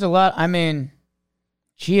 there's a lot. I mean,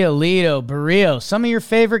 Giolito, Barrio, some of your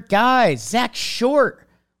favorite guys. Zach Short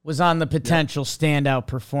was on the potential standout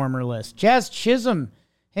performer list. Jazz Chisholm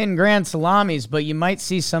hitting grand salamis, but you might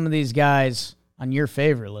see some of these guys on your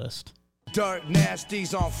favorite list. Dirt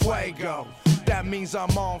Nasty's on fuego. That means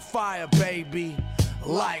I'm on fire, baby.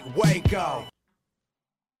 Like Waco.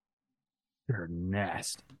 You're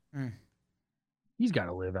nasty. He's got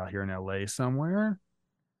to live out here in LA somewhere.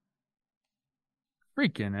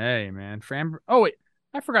 Freaking A, man. Framber. Oh, wait.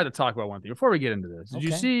 I forgot to talk about one thing before we get into this. Did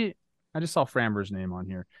you see? I just saw Framber's name on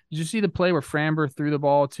here. Did you see the play where Framber threw the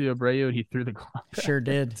ball to Abreu and he threw the glove? Sure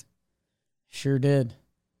did. Sure did.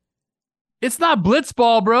 It's not blitz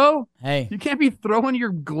ball, bro. Hey, you can't be throwing your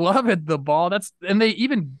glove at the ball.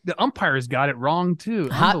 The umpires got it wrong too.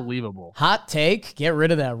 Unbelievable. Hot take. Get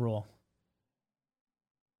rid of that rule.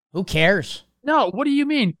 Who cares? No. What do you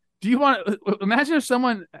mean? Do you want to imagine if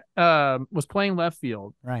someone was playing left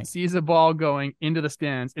field, right? Sees a ball going into the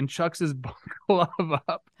stands and chucks his glove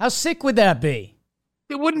up? How sick would that be?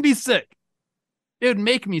 It wouldn't be sick. It would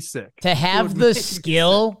make me sick. To have the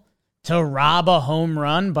skill to rob a home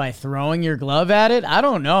run by throwing your glove at it? I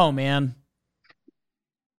don't know, man.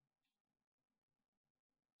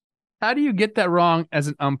 How do you get that wrong as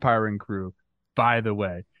an umpiring crew, by the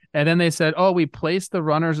way? And then they said, oh, we placed the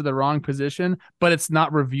runners in the wrong position, but it's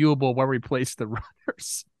not reviewable where we placed the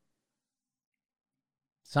runners.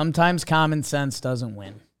 Sometimes common sense doesn't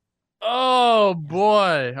win. Oh,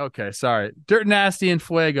 boy. Okay, sorry. Dirt Nasty and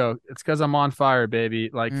Fuego. It's because I'm on fire, baby.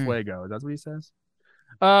 Like Fuego. That's what he says?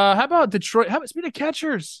 How about Detroit? Speaking of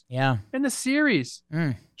catchers. Yeah. In the series.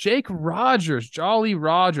 Jake Rogers, Jolly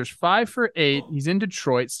Rogers, 5 for 8. He's in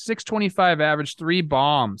Detroit. 625 average, 3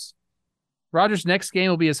 bombs. Rogers' next game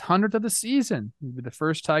will be his 100th of the season. He'll be the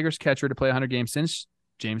first Tigers catcher to play 100 games since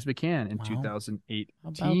James McCann in 2018.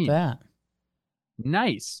 How about that?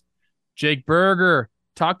 Nice. Jake Berger,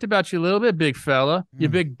 talked about you a little bit, big fella. You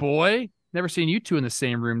big boy. Never seen you two in the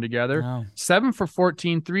same room together. No. 7 for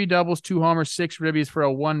 14, 3 doubles, 2 homers, 6 ribbies for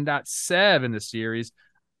a 1.7 in the series.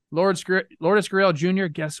 Lourdes Gurriel Jr.,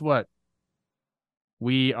 guess what?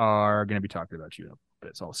 We are going to be talking about you.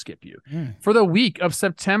 But so I'll skip you. For the week of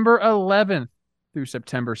September 11th through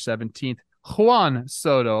September 17th, Juan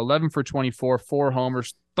Soto, 11 for 24, 4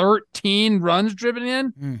 homers, 13 runs driven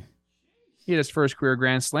in. He had his first career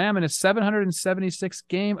grand slam in his 776th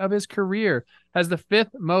game of his career. Has the 5th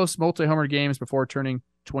most multi-homer games before turning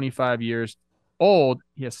 25 years old.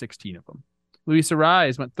 He has 16 of them. Luis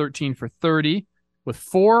Arraez went 13 for 30 with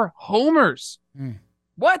 4 homers.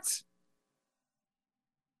 What?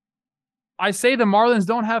 I say the Marlins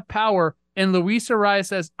don't have power, and Luis Arraez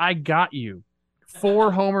says, I got you.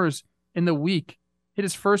 4 homers in the week. Hit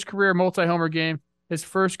his first career multi-homer game, his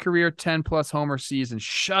first career 10-plus homer season.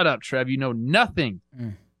 Shut up, Trev. You know nothing.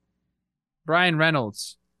 Brian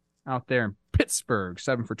Reynolds out there in Pittsburgh,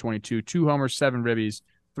 7 for 22, 2 homers, 7 ribbies,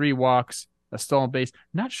 3 walks, a stolen base.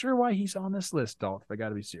 Not sure why he's on this list, Dolph. I got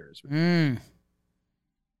to be serious with you.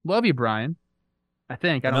 Love you, Brian. I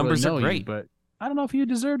think. I don't really know you, but I don't know if you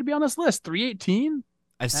deserve to be on this list. 318?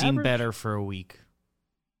 I've seen better for a week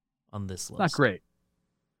on this list. Not great.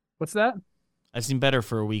 What's that? I've seen better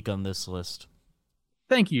for a week on this list.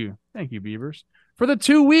 Thank you. Thank you, Beavers. For the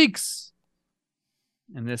 2 weeks.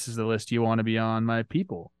 And this is the list you want to be on, my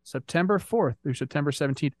people. September 4th through September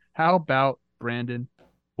 17th. How about Brandon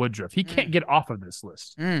Woodruff? He can't get off of this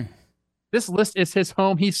list. This list is his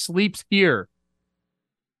home. He sleeps here.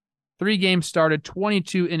 3 games started,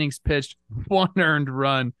 22 innings pitched, 1 earned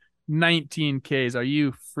run, 19 Ks. Are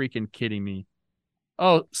you freaking kidding me?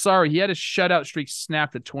 Oh, sorry. He had a shutout streak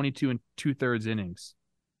snapped at 22 and 2/3 innings.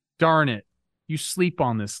 Darn it. You sleep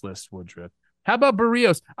on this list, Woodruff. How about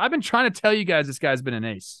Barrios? I've been trying to tell you guys this guy's been an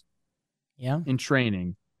ace. Yeah. In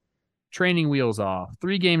training. Training wheels off.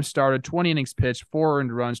 3 games started, 20 innings pitched, 4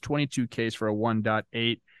 earned runs, 22 Ks for a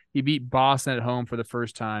 1.8. He beat Boston at home for the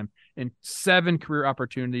first time in 7 career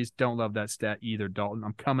opportunities. Don't love that stat either, Dalton.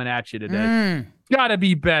 I'm coming at you today. Gotta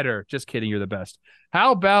be better. Just kidding. You're the best.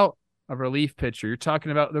 How about a relief pitcher? You're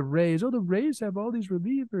talking about the Rays. Oh, the Rays have all these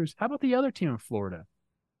relievers. How about the other team in Florida?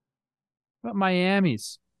 How about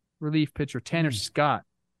Miami's relief pitcher, Tanner Scott?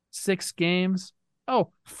 6 games.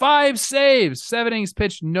 Oh, 5 saves. 7 innings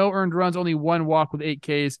pitched, no earned runs, only 1 walk with 8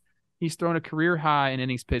 Ks. He's thrown a career high in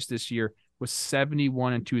innings pitched this year with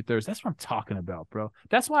 71 and 2/3. That's what I'm talking about, bro.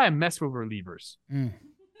 That's why I mess with relievers.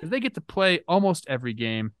 Because they get to play almost every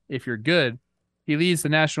game if you're good. He leads the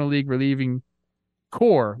National League relieving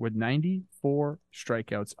core with 94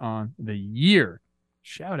 strikeouts on the year.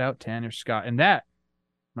 Shout out Tanner Scott. And that,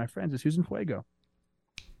 my friends, is Susan Fuego.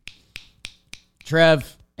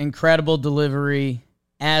 Trev, incredible delivery,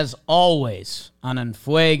 as always, on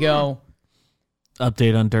Fuego.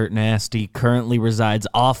 Update on Dirt Nasty. Currently resides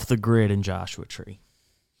off the grid in Joshua Tree.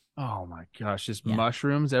 Oh, my gosh. Just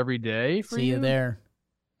mushrooms every day for See you there.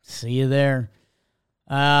 See you there.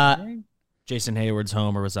 Jason Hayward's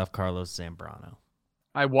homer was off Carlos Zambrano.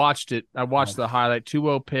 I watched it. I watched the highlight.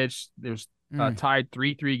 2-0 pitch. There's tied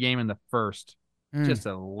 3-3 game in the first. Just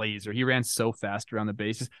a laser. He ran so fast around the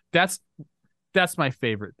bases. That's my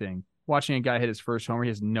favorite thing. Watching a guy hit his first homer, he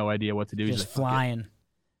has no idea what to do. Just He's like, flying.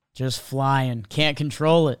 Just flying. Can't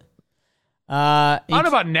control it. I don't know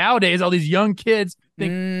about nowadays. All these young kids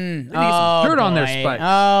think they need some dirt on their spikes.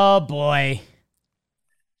 Oh, boy.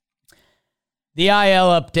 The IL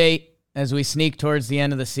update as we sneak towards the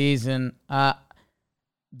end of the season.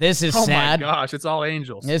 This is sad. Oh, my gosh. It's all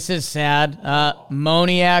Angels. This is sad.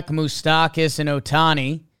 Moniak, Moustakas, and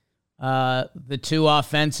Ohtani, the 2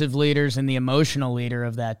 offensive leaders and the emotional leader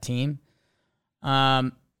of that team.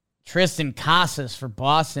 Tristan Casas for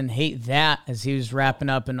Boston, hate that as he was wrapping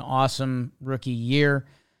up an awesome rookie year.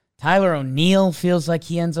 Tyler O'Neill feels like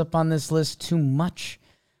he ends up on this list too much.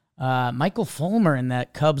 Michael Fulmer in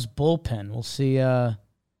that Cubs bullpen. We'll see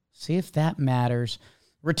if that matters.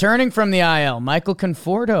 Returning from the IL, Michael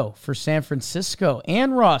Conforto for San Francisco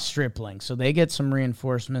and Ross Stripling, so they get some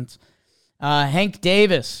reinforcements. Henry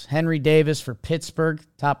Davis for Pittsburgh,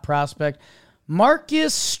 top prospect.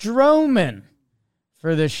 Marcus Stroman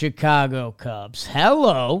for the Chicago Cubs.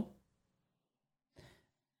 Hello.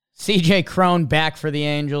 CJ Cron back for the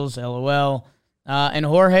Angels, LOL. And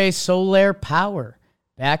Jorge Soler Power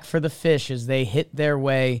back for the Fish as they hit their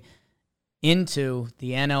way into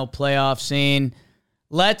the NL playoff scene.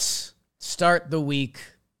 Let's start the week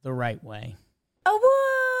the right way.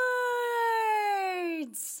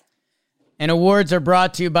 Awards! And awards are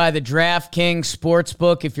brought to you by the DraftKings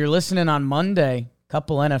Sportsbook. If you're listening on Monday, a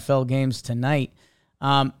couple NFL games tonight.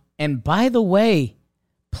 And by the way,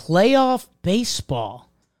 playoff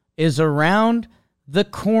baseball is around the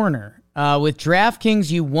corner. With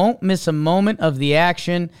DraftKings, you won't miss a moment of the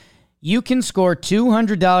action. You can score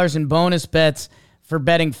 $200 in bonus bets for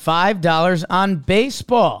betting $5 on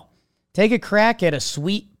baseball. Take a crack at a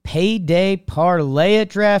sweet payday parlay at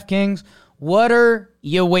DraftKings. What are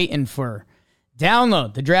you waiting for?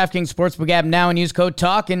 Download the DraftKings Sportsbook app now and use code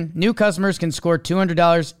TALKIN. New customers can score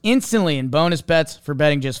 $200 instantly in bonus bets for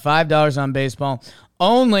betting just $5 on baseball.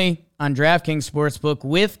 Only on DraftKings Sportsbook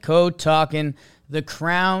with code TALKIN. The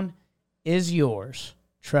crown is yours,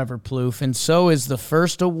 Trevor Plouffe, and so is the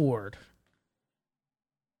first award.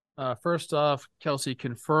 First off, Kelsey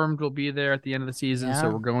confirmed will be there at the end of the season,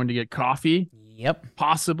 so we're going to get coffee. Yep.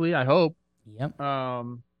 Possibly, I hope. Yep.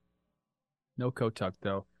 No Kotuck,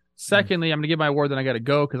 though. Secondly, I'm going to give my award, then I got to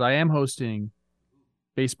go because I am hosting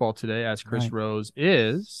baseball today as Chris Rose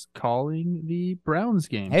is calling the Browns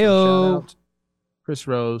game. Hey-o. So shout out Chris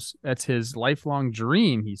Rose. That's his lifelong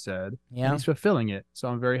dream, he said. Yeah. And he's fulfilling it, so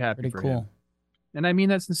I'm very happy Pretty for cool. him. And I mean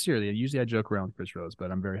that sincerely. Usually I joke around with Chris Rose,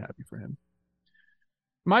 but I'm very happy for him.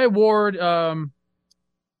 My award, called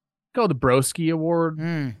the Broski Award.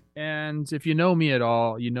 And if you know me at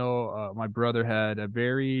all, you know my brother had a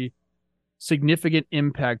very significant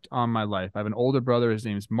impact on my life. I have an older brother. His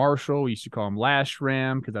name is Marshall. We used to call him Lash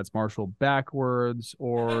Ram because that's Marshall backwards,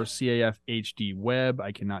 or CAF HD Web.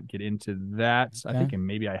 I cannot get into that. Okay. I think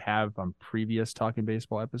maybe I have on previous Talking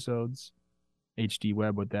Baseball episodes. HD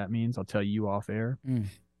Web, what that means, I'll tell you off air. Let's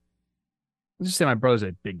just say my brother's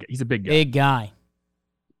he's a big guy. Big guy.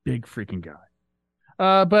 Big freaking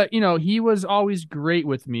guy. But he was always great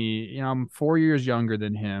with me. I'm 4 years younger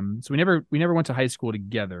than him, so we never went to high school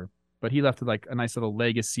together. But he left like a nice little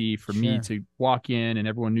legacy for me to walk in, and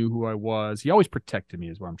everyone knew who I was. He always protected me,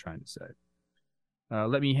 is what I'm trying to say.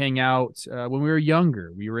 Let me hang out when we were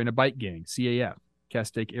younger. We were in a bike gang, CAF,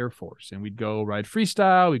 Castaic Air Force, and we'd go ride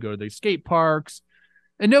freestyle. We'd go to the skate parks,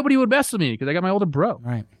 and nobody would mess with me because I got my older bro.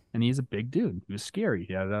 Right. And he's a big dude. He was scary.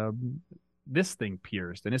 He had this thing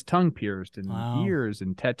pierced and his tongue pierced and ears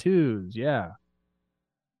and tattoos. Yeah.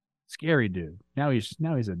 Scary dude. Now he's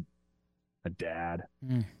a dad.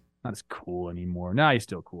 Not as cool anymore. Nah, he's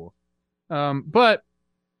still cool. But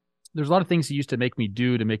there's a lot of things he used to make me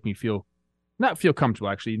do to make me not feel comfortable,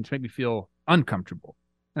 actually, to make me feel uncomfortable.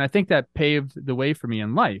 And I think that paved the way for me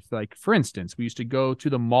in life. Like, for instance, we used to go to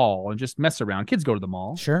the mall and just mess around. Kids go to the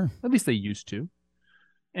mall. Sure. At least they used to.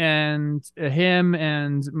 And him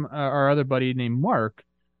and our other buddy named Mark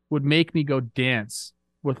would make me go dance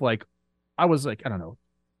with I was I don't know,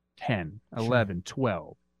 10, 11,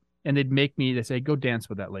 12. And they'd say, go dance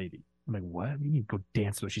with that lady. I'm like, what? You need to go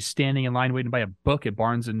dance with her? She's standing in line waiting to buy a book at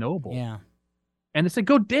Barnes and Noble. Yeah. And they said,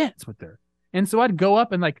 go dance with her. And so I'd go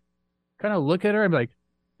up and kind of look at her and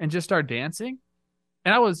and just start dancing.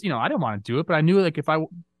 And I was, I didn't want to do it, but I knew if I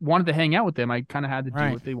wanted to hang out with them, I kind of had to do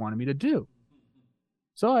what they wanted me to do.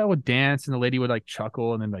 So I would dance, and the lady would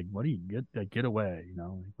chuckle, and then what do you get away?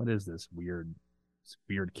 What is this weird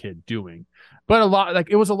kid doing? But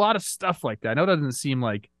it was a lot of stuff like that. I know that doesn't seem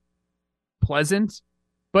pleasant,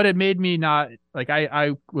 but it made me not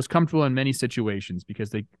I was comfortable in many situations because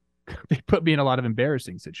they put me in a lot of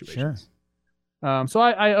embarrassing situations. Sure. So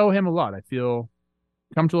I owe him a lot. I feel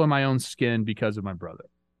comfortable in my own skin because of my brother.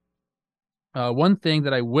 One thing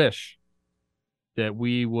that I wish that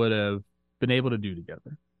we would have been able to do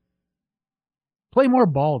together. Play more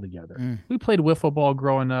ball together. We played wiffle ball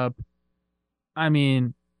growing up. I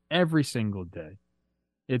mean, every single day.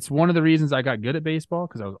 It's one of the reasons I got good at baseball,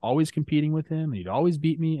 because I was always competing with him and he'd always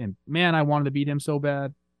beat me. And man, I wanted to beat him so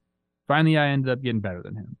bad. Finally, I ended up getting better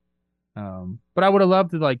than him. But I would have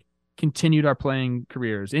loved to continued our playing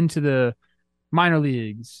careers into the minor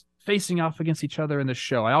leagues, facing off against each other in the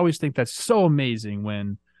show. I always think that's so amazing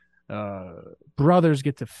when brothers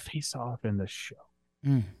get to face off in the show.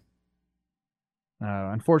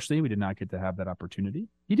 Unfortunately, we did not get to have that opportunity.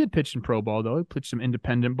 He did pitch in pro ball, though. He pitched some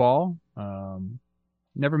independent ball.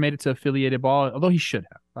 Never made it to affiliated ball, although he should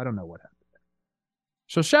have. I don't know what happened there.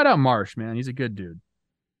 So shout out Marsh, man. He's a good dude.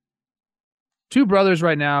 Two brothers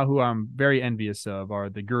right now who I'm very envious of are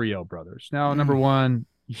the Gurriel brothers. Now, number one,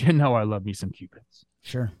 I love me some Cubans.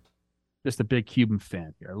 Sure. Just a big Cuban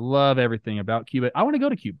fan here. I love everything about Cuba. I want to go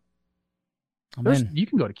to Cuba. You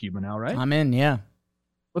can go to Cuba now, right? I'm in, yeah.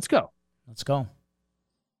 Let's go. Let's go.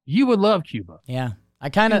 You would love Cuba. Yeah. I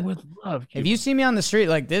kind of would love Cuba. If you see me on the street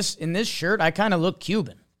like this, in this shirt, I kind of look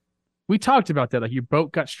Cuban. We talked about that. Your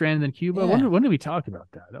boat got stranded in Cuba. Yeah. When did we talk about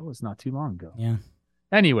that? That was not too long ago. Yeah.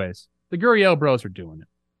 Anyways, the Gurriel bros are doing it.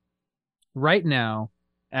 Right now,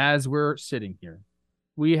 as we're sitting here,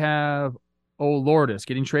 we have Lourdes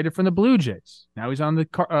getting traded from the Blue Jays. Now he's on the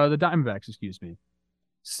Diamondbacks,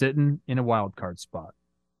 sitting in a wild card spot.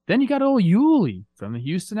 Then you got Yuli from the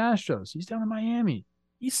Houston Astros. He's down in Miami.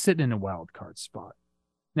 He's sitting in a wild card spot.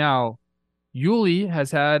 Now, Yuli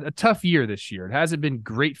has had a tough year this year. It hasn't been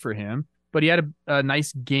great for him, but he had a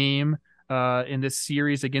nice game in this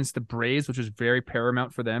series against the Braves, which was very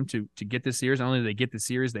paramount for them to get this series. Not only do they get the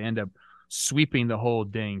series, they end up sweeping the whole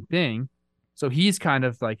dang thing. So he's kind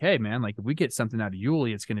of hey, man, if we get something out of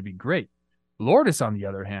Yuli, it's going to be great. Lourdes, on the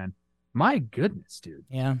other hand, my goodness, dude.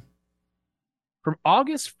 Yeah. From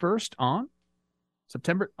August 1st on,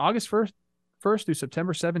 August 1st through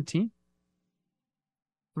September 17th,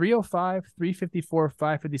 305, 354,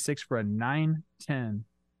 556 for a 910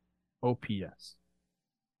 OPS.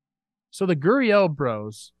 So the Gurriel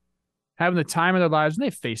bros having the time of their lives, and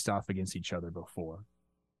they've faced off against each other before.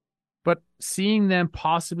 But seeing them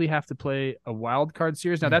possibly have to play a wild card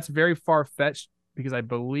series, now that's very far-fetched because I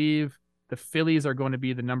believe the Phillies are going to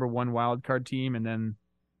be the number one wild card team, and then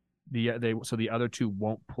the other two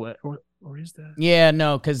won't play. Or is that? Yeah,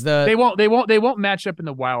 no, because they won't match up in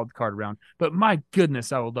the wild card round. But my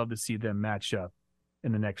goodness, I would love to see them match up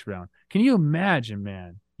in the next round. Can you imagine,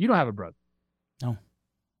 man? You don't have a brother. No.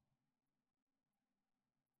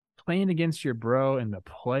 Playing against your bro in the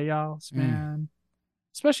playoffs, man.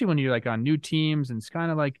 Especially when you're on new teams, and it's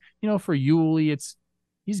kind of for Yuli,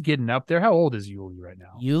 he's getting up there. How old is Yuli right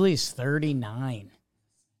now? Yuli's 39.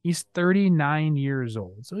 He's 39 years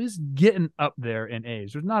old, so he's getting up there in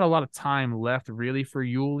age. There's not a lot of time left, really, for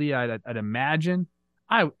Yuli, I'd imagine.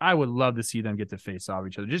 I would love to see them get to face off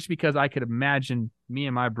each other, just because I could imagine me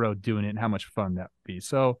and my bro doing it and how much fun that would be.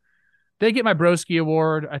 So they get my Broski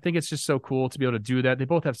Award. I think it's just so cool to be able to do that. They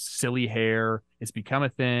both have silly hair. It's become a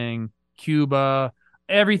thing. Cuba,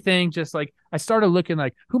 everything. Just like I started looking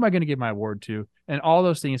like, who am I going to give my award to? And all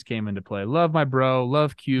those things came into play. Love my bro.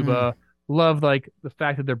 Love Cuba. Love like the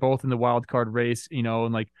fact that they're both in the wild card race, you know,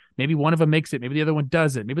 and like maybe one of them makes it, maybe the other one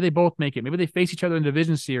doesn't, maybe they both make it, maybe they face each other in the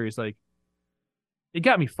division series. Like, it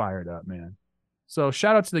got me fired up, man. So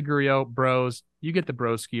shout out to the Gurriel bros. You get the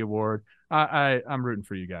Broski Award. I'm rooting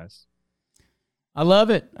for you guys. I love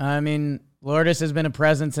it. I mean, Lourdes has been a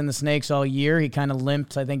presence in the Snakes all year. He kind of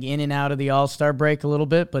limped, I think, in and out of the All-Star break a little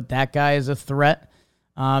bit, but that guy is a threat.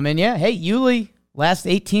 And yeah, hey, Yuli, last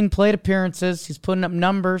 18 plate appearances. He's putting up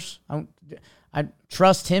numbers. I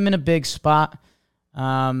trust him in a big spot.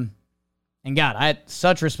 And God, I had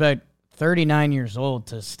such respect. 39 years old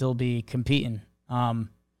to still be competing.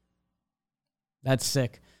 That's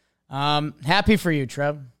sick. Happy for you,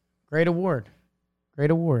 Trev. Great award.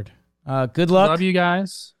 Great award. Good luck. Love you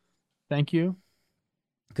guys. Thank you.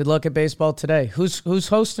 Good luck at baseball today. Who's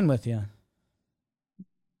hosting with you?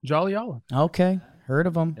 Jolly Olive. Okay. Heard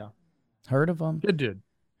of him. Yeah. Heard of him. Good dude.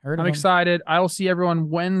 Heard of I'm him. excited. I will see everyone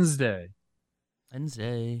Wednesday.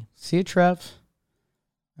 See you, Trev.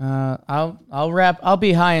 I'll wrap. I'll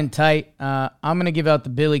be high and tight. I'm gonna give out the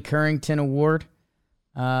Billy Currington Award.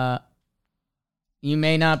 You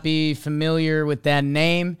may not be familiar with that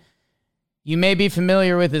name. You may be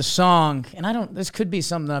familiar with his song, and this could be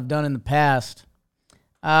something I've done in the past.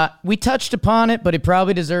 We touched upon it, but it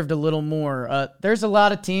probably deserved a little more. There's a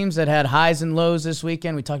lot of teams that had highs and lows this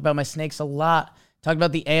weekend. We talked about my Snakes a lot. Talked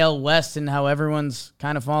about the AL West and how everyone's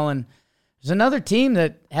kind of fallen. There's another team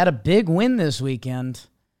that had a big win this weekend.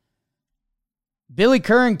 Billy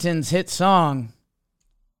Currington's hit song,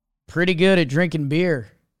 Pretty Good at Drinking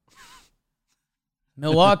Beer.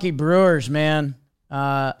 Milwaukee Brewers, man.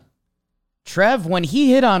 Trev, when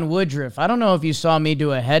he hit on Woodruff, I don't know if you saw me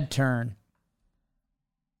do a head turn.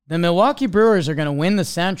 The Milwaukee Brewers are going to win the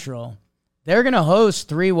Central. They're going to host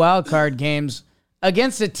 3 wildcard games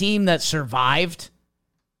against a team that survived,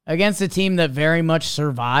 against a team that very much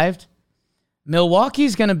survived.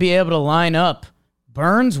 Milwaukee's going to be able to line up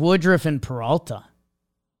Burns, Woodruff, and Peralta.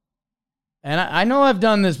 And I know I've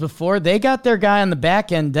done this before. They got their guy on the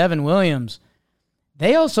back end, Devin Williams.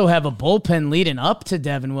 They also have a bullpen leading up to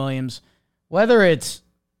Devin Williams. Whether it's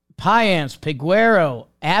Payamps, Piguero,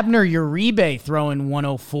 Abner Uribe throwing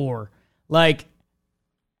 104. Like,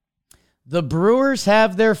 the Brewers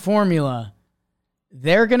have their formula.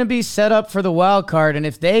 They're going to be set up for the wild card, and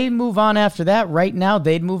if they move on after that, right now,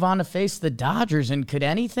 they'd move on to face the Dodgers, and could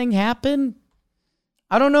anything happen?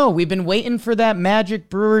 I don't know. We've been waiting for that magic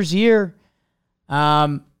Brewers year.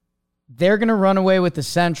 They're going to run away with the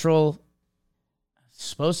Central.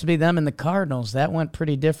 Supposed to be them and the Cardinals. That went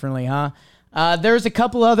pretty differently, huh? There's a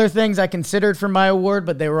couple other things I considered for my award,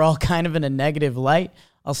 but they were all kind of in a negative light.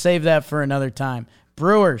 I'll save that for another time.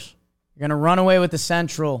 Brewers, you're going to run away with the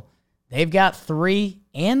Central. They've got 3,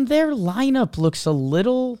 and their lineup looks a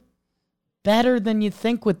little better than you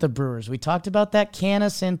think with the Brewers. We talked about that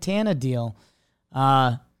Canna-Santana deal.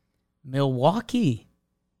 Milwaukee,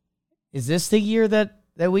 is this the year that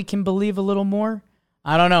we can believe a little more?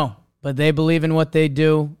 I don't know, but they believe in what they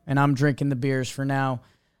do, and I'm drinking the beers for now.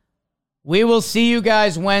 We will see you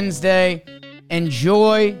guys Wednesday.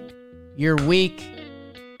 Enjoy your week.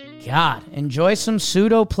 God, enjoy some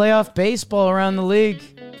pseudo playoff baseball around the league.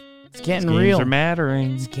 It's getting real. Games are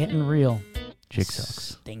mattering. It's getting real. Jig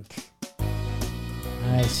sucks.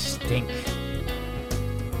 I stink.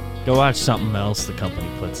 Go watch something else the company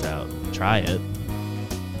puts out. Try it.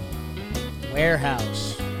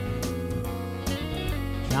 Warehouse.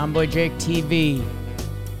 John Boy Jake TV.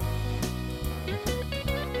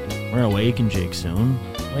 We're gonna Waking Jake soon.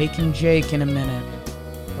 Waking Jake in a minute.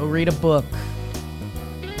 Go read a book.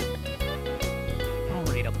 Don't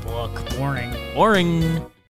read a book. Boring. Boring.